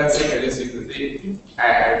 For God's sake, I just use the thing.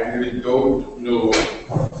 I really don't know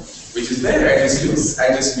which is better. I just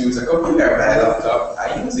use a computer, my laptop,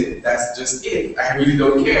 I use it. That's just it. I really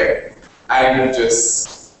don't care. I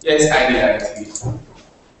just, yes, I did IT,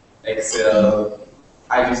 Excel,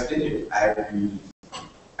 I just did it. I really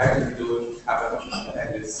don't have a computer. I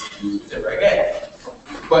just use whatever I get.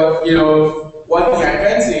 But, you know, one thing I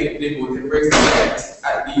can say, they both embrace the fact,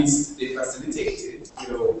 at least they facilitate it. You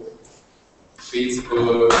know,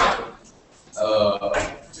 Facebook,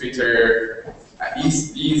 Twitter, at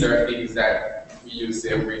least these are things that we use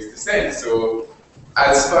to embrace dissent. So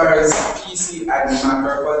as far as PC and Mac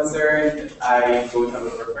are concerned, I don't have a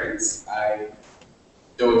preference. I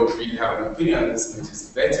don't really have an opinion on this, which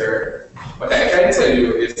is better. What I can tell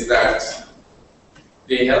you is that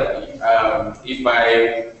they help me. If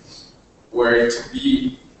I were to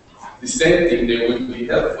be dissenting, they would be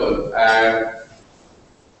helpful.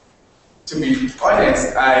 To be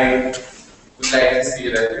honest, I would like to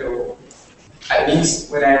say that, you know, at least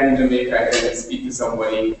when I'm in Jamaica, I can speak to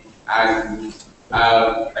somebody and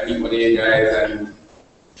I meet one of you guys and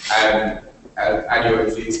I'll add you on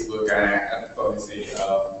Facebook and I'll probably say,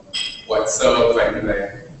 what's up? And you're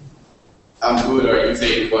like, I'm good. Or you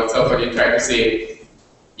say, what's up? And you try to say,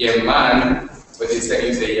 yeah, man. But instead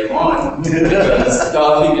you say, yeah, man. Because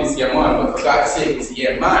y'all think it's yeah, man. But for God's sake, it's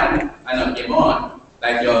yeah, man and not yeah, man.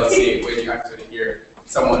 Like y'all say when you actually hear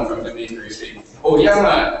someone from Jamaica say, oh, yeah,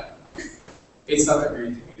 man. It's not a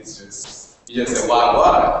greeting, it's just, you just say, wow,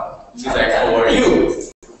 wow. She's like, how are you?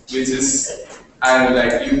 Which is, I'm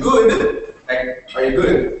like, you good? Like, are you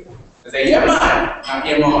good? I say, yeah, man. I'm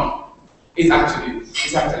yeah, man. It's actually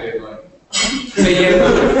annoying. Say, yeah,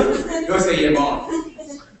 man. Don't say, yeah, man.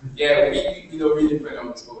 Yeah, we don't really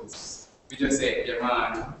pronounce words. We just say, yeah,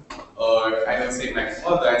 man. Or I don't say my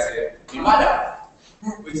mother, I say, my mother.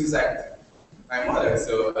 Which is like, my mother.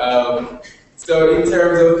 So in terms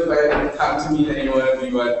of if I come to meet anyone of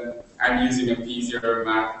you and I'm using a PC or a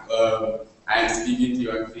Mac, I'm speaking to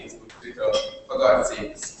you on Facebook, Twitter, for God's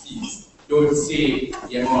sake, please don't say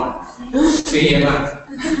yeah man. Say yeah man.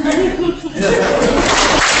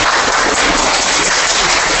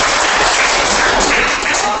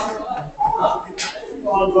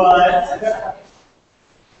 All right.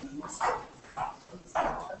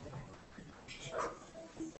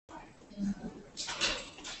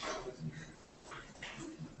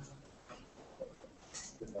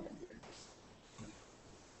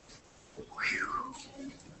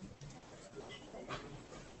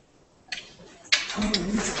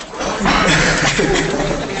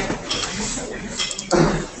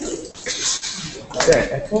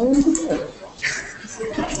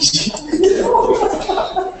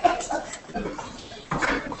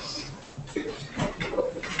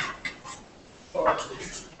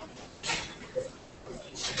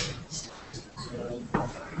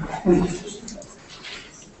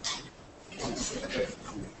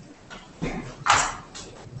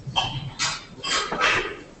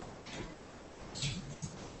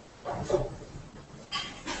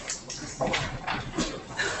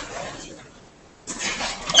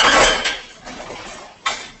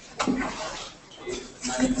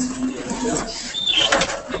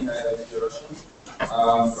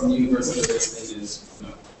 From the University of Berlin.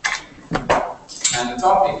 And the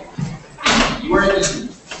topic, you are busy,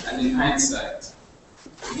 and in hindsight,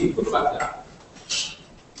 you put back down.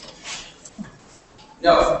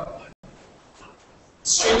 Now,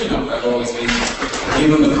 strange enough, I've always been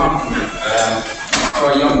given the compliment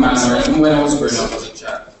for a young man, or even when I was growing up as a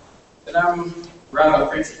child, that I'm rather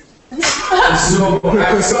pretty. So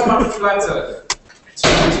I'm somewhat flattered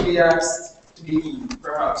to be asked to be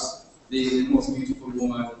perhaps the most beautiful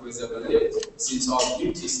woman who has ever lived, since all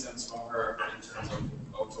beauty stems from her in terms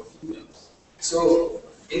of females. So,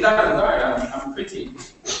 in that regard, I'm pretty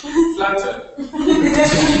flattered to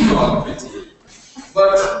be called pretty.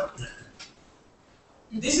 But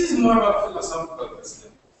this is more of a philosophical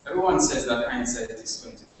question. Everyone says that hindsight is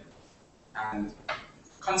 2020. And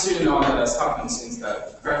considering all that has happened since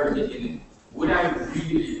that very beginning, would I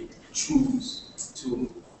really choose to,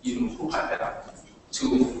 put that,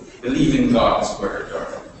 to believe in God's word or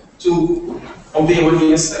to obey what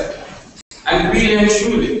He has said? And really and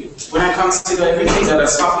truly, when I consider everything that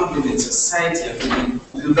has happened within society and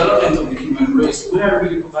the development of the human race, would I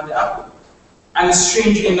really provide the apple? And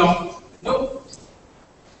strangely enough, no.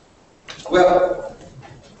 Well,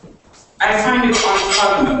 I find it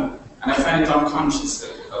unfathomable, and I find it unconscious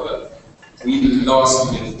that we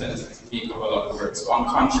lost the intent to speak of a lot of words, so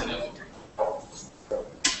unconscionable.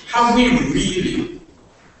 Have we really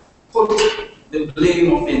put the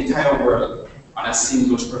blame of the entire world on a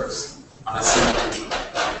single person, on a single human?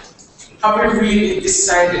 Have we really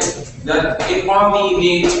decided that in all the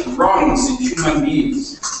innate wrongs in human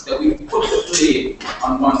beings, that we put the blame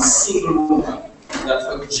on one single woman that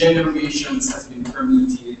for generations has been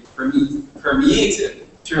permeated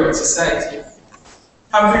throughout society?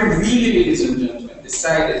 Have we really, ladies and gentlemen,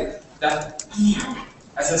 decided that Eve,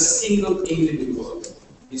 as a single individual,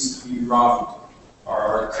 is to be wronged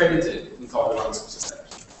or credited with all the wrongs of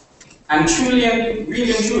society? And truly and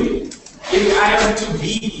really and truly, if I am to be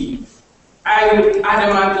Eve, I would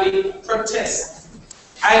adamantly protest.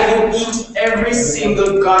 I would eat every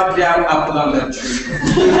single goddamn apple on that tree.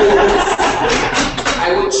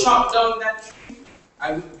 I would chop down that tree.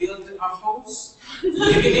 I would build a house,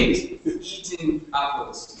 live in it, eating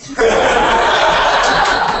apples. I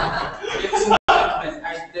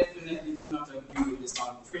definitely do not agree with this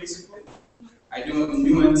on principle. I do not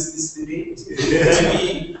nuance this debate to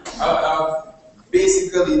be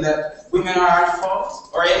basically that women are at fault,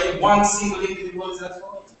 or any one single individual is at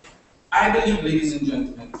fault. I believe, ladies and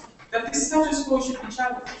gentlemen, that the status quo should be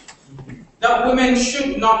challenged. That women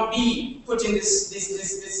should not be put in this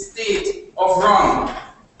state of wrong.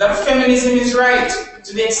 That feminism is right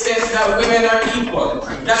to the extent that women are equal.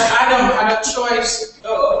 That Adam had a choice.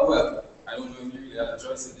 Well, I don't know if he really had a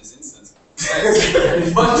choice in this instance.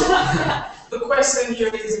 But the question here,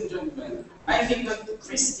 ladies and gentlemen, I think that the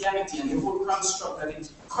Christianity and the whole construct that it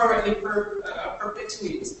currently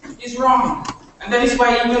perpetuates is wrong. And that is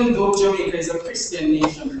why, even though Jamaica is a Christian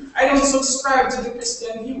nation, I don't subscribe to the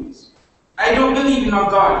Christian views. I don't believe in a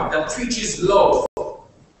God that preaches love,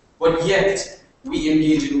 but yet we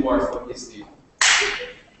engage in war for His name.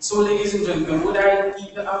 So, ladies and gentlemen, would I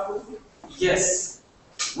eat the apple? Yes.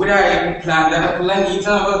 Would I plant that apple and eat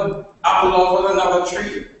another apple off of another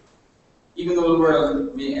tree? Even though the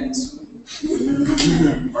world may end soon.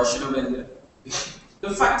 Or should have ended.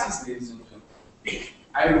 The fact is, ladies and gentlemen,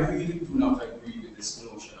 I really do not agree with this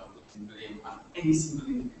notion of putting blame on any single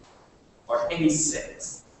individual or any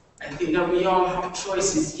sex. I think that we all have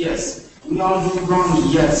choices, yes. We all do wrong,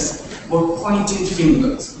 yes. But pointing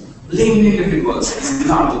fingers, blaming individuals is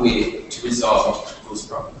not the way to resolve those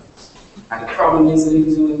problems. And the problem is,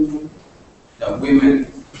 ladies and gentlemen, that women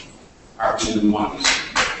are being the ones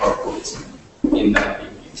who are put in that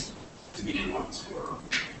behavior to be the ones who are.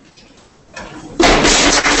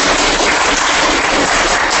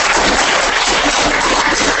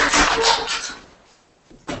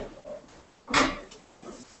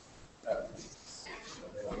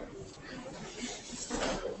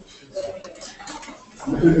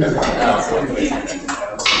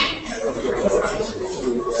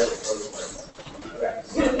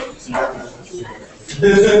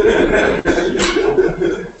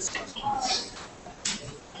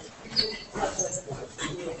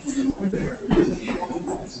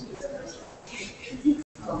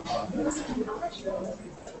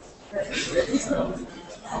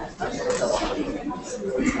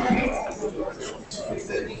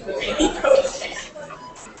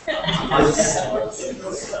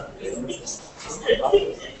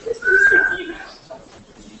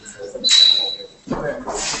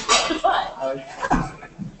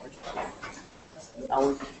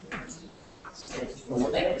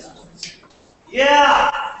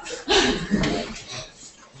 Yeah!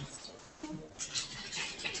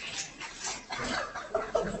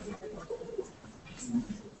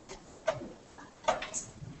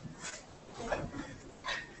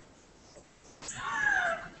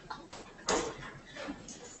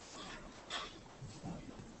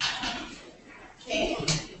 Okay.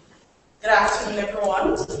 Good afternoon,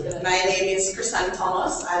 everyone. My name is Christian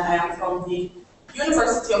Thomas, and I am from the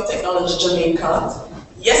University of Technology, Jamaica.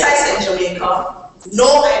 Yes, I said Jamaica. No,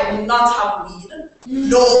 I do not have weed.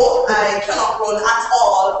 No, I cannot run at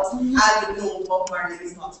all. And no, Bob Marley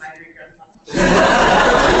is not my great-grandfather.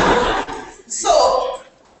 So,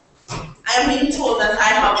 I am being told that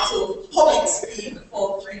I have to public speak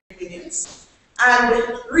for 3 minutes.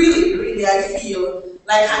 And really, really, I feel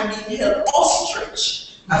like I'm being held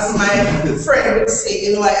ostrich, as my friend would say.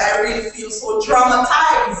 You know, I really feel so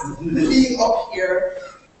dramatized being up here,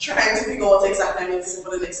 trying to figure out what exactly I'm going to say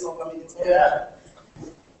for the next couple of minutes. Yeah.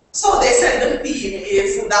 So they said the theme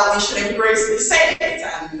is that we should embrace dissent,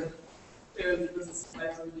 and this is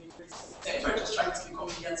like a really crazy dissent. We're just trying to be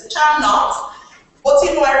comedians, which I'm not. But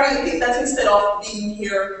you know, I really think that instead of being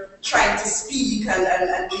here trying to speak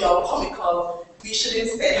and be all comical, we should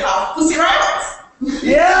instead have pussy riots.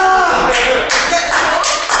 Yeah!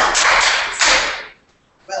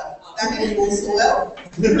 Well, that didn't go so well.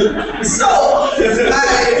 So, my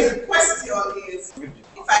question is,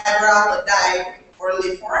 if I ever rather die or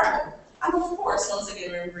live forever? And of course, once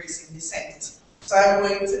again, we're embracing dissent. So I'm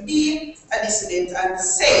going to be a dissident and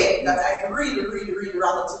say that I really, really, really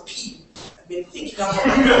rather to pee. I've been thinking about it.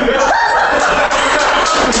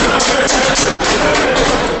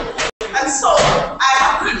 And so, I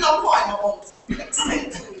have written a poem about the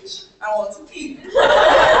extent to which I want to pee.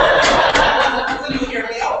 Will you hear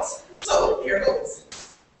me out? So, here goes.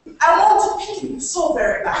 I want to pee so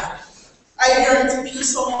very bad. I yearn to pee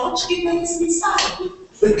so much, it makes me sad.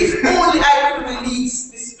 If only I could release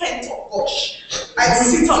this pent-up gush, I'd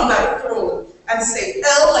sit on that throne and say,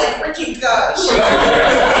 oh my freaking gosh.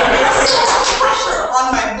 There's so much pressure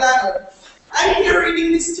on my bladder. I'm here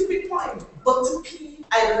reading this stupid poem, but to pee,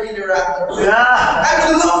 I'd really rather. Yeah. I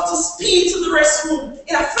would love to pee to the restroom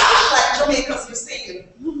in a flash like Jamaicans were saying.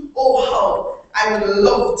 Oh, how I would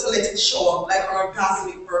love to let it show up like an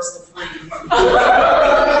orgasmic burst of rain.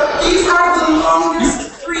 These are the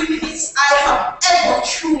longest 3 minutes I have ever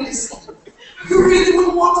truly seen. You really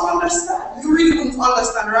wouldn't want to understand. You really wouldn't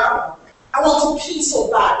understand, rather. I want to pee so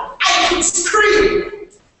bad, I could scream.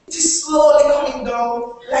 It is slowly coming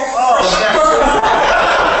down like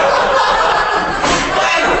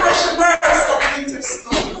fresh burst of winter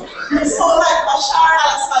snow. So like Bashar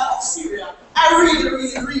al-Assad of Syria, I really, really,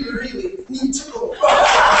 really, really need to go.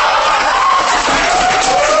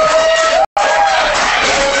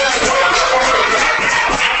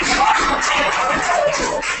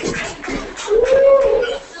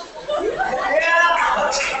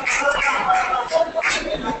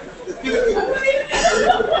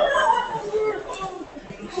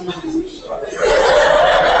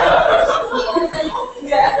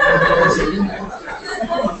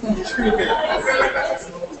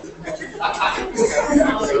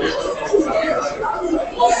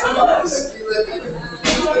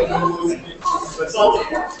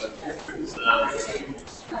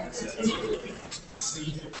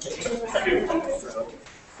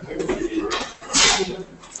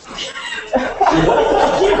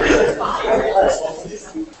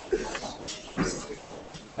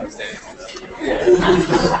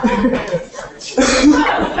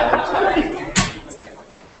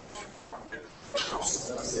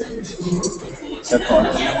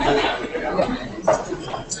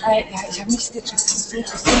 Ja, ich habe nicht gecheckt, dass du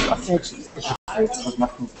interessant auf Deutsch ist. Was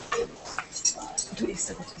machen? Du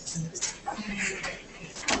isst aber trotzdem nichts.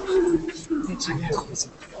 Jetzt schon wieder groß.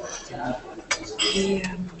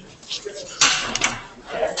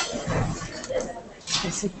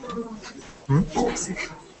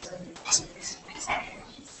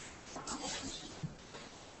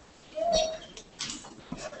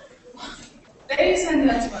 Ladies and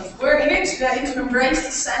gentlemen, we're here today to embrace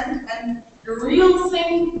dissent, and the real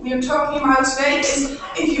thing we are talking about today is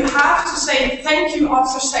if you have to say thank you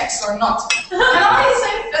after sex or not. And I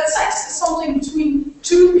think that sex is something between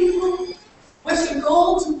two people with the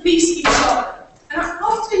goal to please each other. And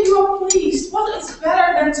after you are pleased, what is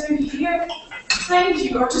better than to hear thank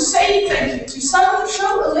you or to say thank you to someone,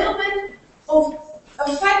 show a little bit of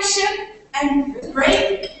affection and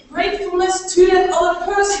gratefulness to that other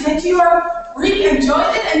person, that you are really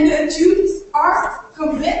enjoying it and that you are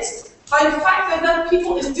convinced by the fact that that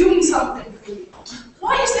people is doing something for you.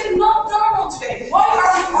 Why is it not normal today? Why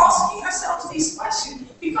are we asking ourselves these questions?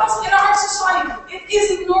 Because in our society, it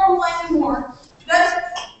isn't normal anymore that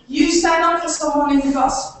you stand up for someone in the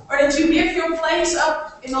bus, or that you give your place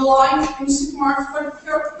up in a line in the supermarket for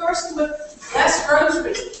the person with less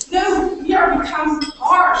groceries. No, we are becoming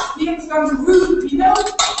harsh, we have become rude, we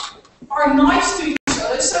don't are nice to each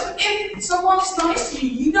other. So if someone is nice to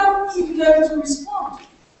you, you don't even know to respond.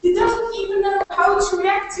 You don't even know how to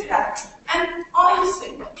react to that. And I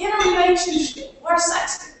think in a relationship where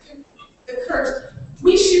sex occurs,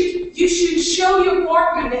 you should show your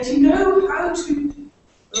partner that you know how to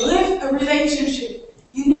live a relationship.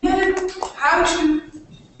 You know how to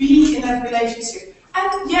be in a relationship.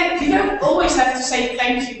 And yet, you don't always have to say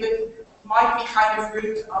thank you, but it might be kind of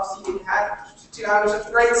rude after you had 2 hours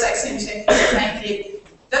of great sex and you say thank you.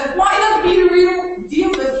 That might not be the real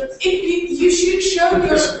deal, but you should show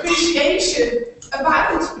your appreciation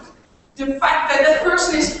about the fact that that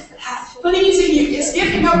person is pleasing you, is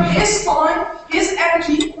giving up his time, his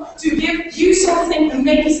energy to give you something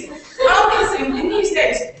amazing. I think in these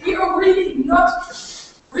days, we are really not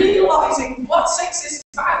realizing what sex is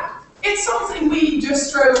about. It's something we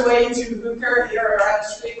just throw away to hooker here around the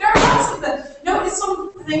street. There are lots of them. No, it's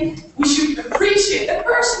something we should appreciate. That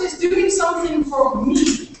person is doing something for me.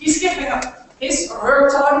 He's giving up his or her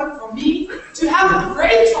time for me to have a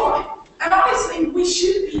great time. And I think we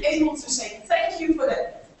should be able to say thank you for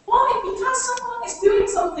that. Why? Because someone is doing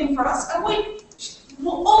something for us. And we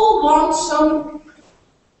will all want some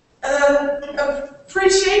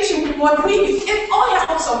appreciation for what we do. If I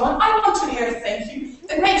help someone, I want to hear thank you.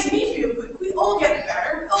 It makes me feel good. We all get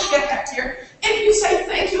better. We all get happier. If you say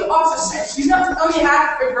thank you after sex, you not only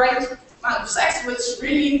have a great amount of sex, which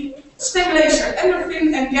really stimulates your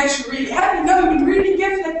endorphin and gets you really happy. No, you really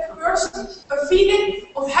give that person a feeling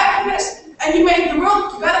of happiness, and you make the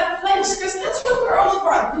world a better place. Because that's what we're all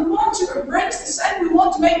about. We want to embrace the sex. We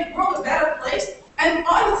want to make the world a better place. And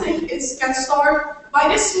I think it can start by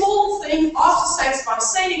this small thing after sex, by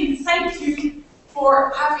saying thank you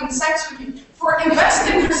for having sex with you, for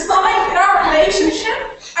investing this time in our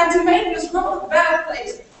relationship, and to make this world a better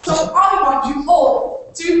place. So I want you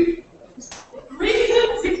all to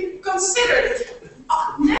really consider it.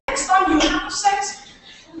 Next time you have sex,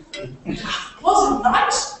 was it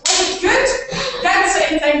nice? Was it good? Then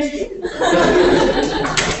say thank you.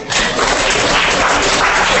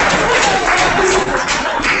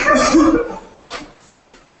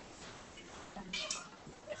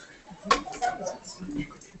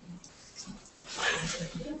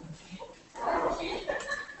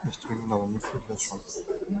 Jeszcze wyglądało mi weszło.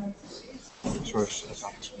 Weszło jeszcze raz.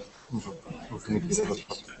 Dużo. Wyniki zaraz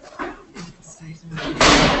padły.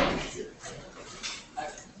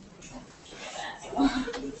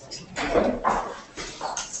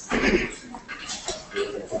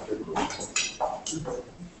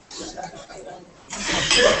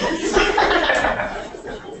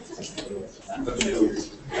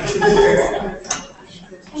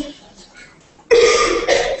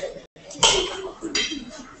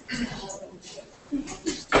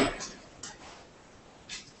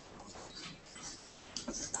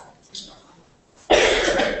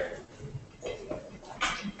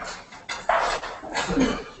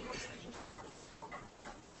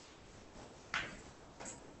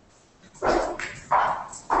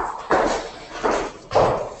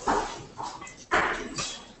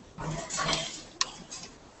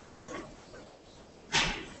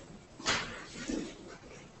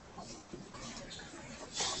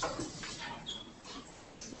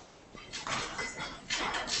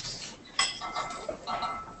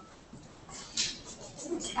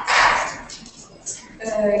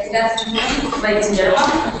 Good afternoon, ladies and gentlemen.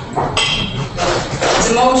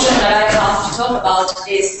 The motion that I want to talk about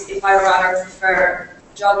is if I rather prefer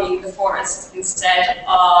jogging the forest instead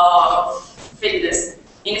of fitness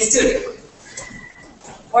in the studio.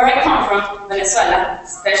 Where I come from, Venezuela,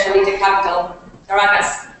 especially the capital,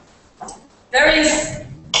 Caracas, there is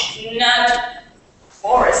not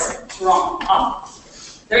forest to run up.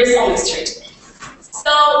 There is only street.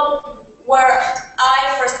 So where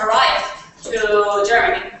I first arrived to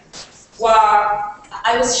Germany, where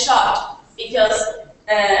I was shocked because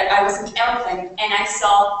I was in an airplane and I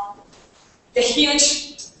saw the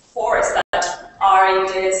huge forests that are in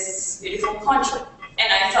this beautiful country,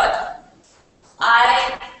 and I thought,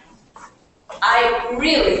 I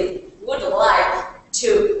really would like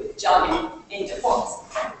to jog in the forest.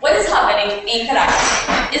 What is happening in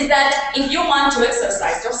Caracas is that if you want to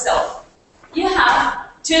exercise yourself, you have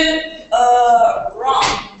to run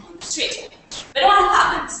on the street. But what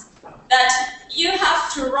happens? That you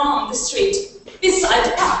have to run the street beside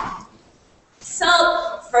the park.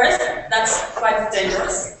 So first, that's quite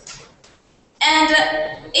dangerous. And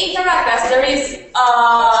in Caracas, there is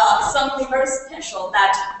something very special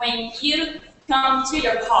that when you come to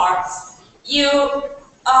your car, you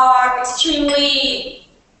are extremely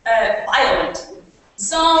violent.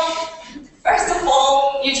 So first of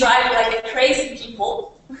all, you drive like a crazy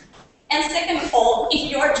people. And second of all,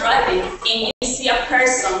 if you're driving and you see a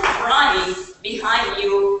person running behind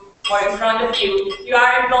you or in front of you, you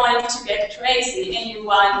are going to get crazy and you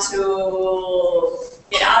want to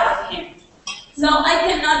get out of him. So I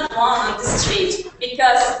cannot run on the street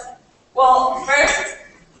because, well, first,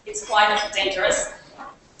 it's quite dangerous.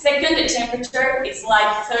 Second, the temperature is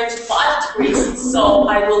like 35 degrees, so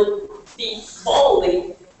I will be cold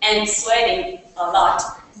and sweating a lot.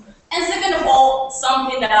 And second of all,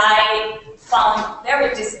 something that I found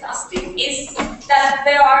very disgusting is that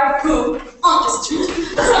there are poop on the street.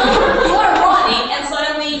 So you are running and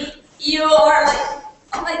suddenly you are like,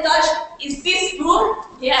 oh my gosh, is this poop?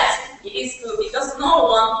 Yes, it is poop because no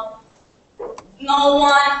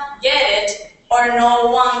one get it or no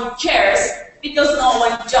one cares because no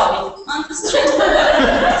one jogging on the street.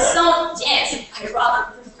 So yes, I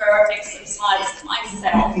rather prefer exercise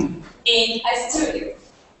myself in a studio.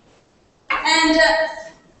 And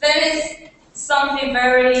there is something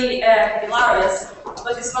very hilarious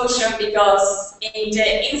about this motion because in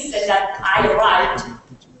the instant that I arrived,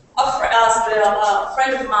 a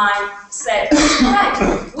friend of mine said,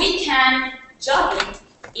 right, we can jog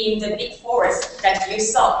in the big forest that you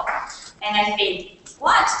saw. And I think,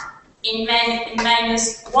 what? In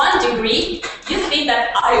 -1 degree, you think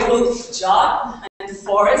that I would jog in the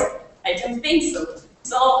forest? I don't think so.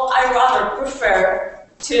 So I rather prefer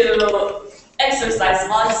to exercise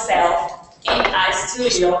myself in a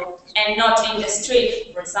studio and not in the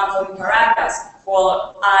street. For example, in Caracas,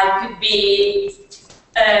 well, I could be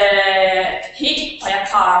hit by a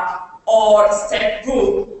car or step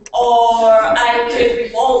through, or I could be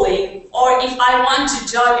falling, or if I want to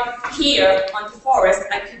jog here on the forest,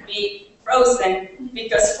 I could be frozen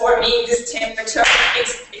because for me this temperature is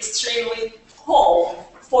extremely cold.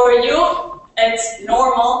 For you, it's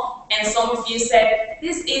normal, and some of you said,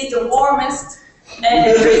 this is the warmest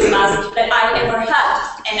Christmas that I ever had.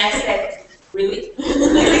 And I said, really?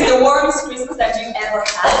 This is the warmest Christmas that you ever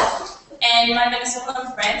had? And my Venezuelan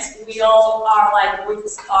friends, we all are like with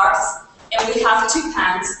scarves, and we have 2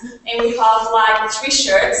 pants, and we have like 3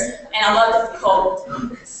 shirts, and a lot of coat.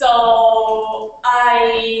 So I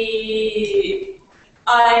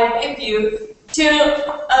beg you to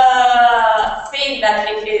think that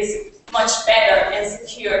it is much better and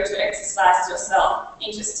secure to exercise yourself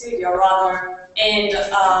in the studio rather in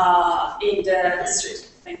the street.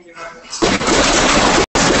 Thank you very much.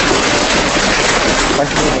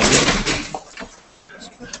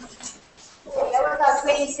 That was our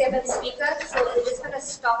 27th speaker, so we're just going to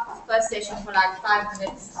stop the first session for like 5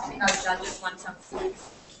 minutes. I think our judges want some food.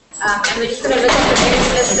 And we're just going to look at the next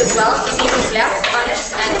list as well to see who's left on it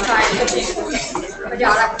and try to continue. But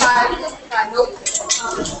yeah, like 5 nope.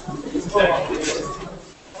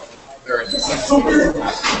 Very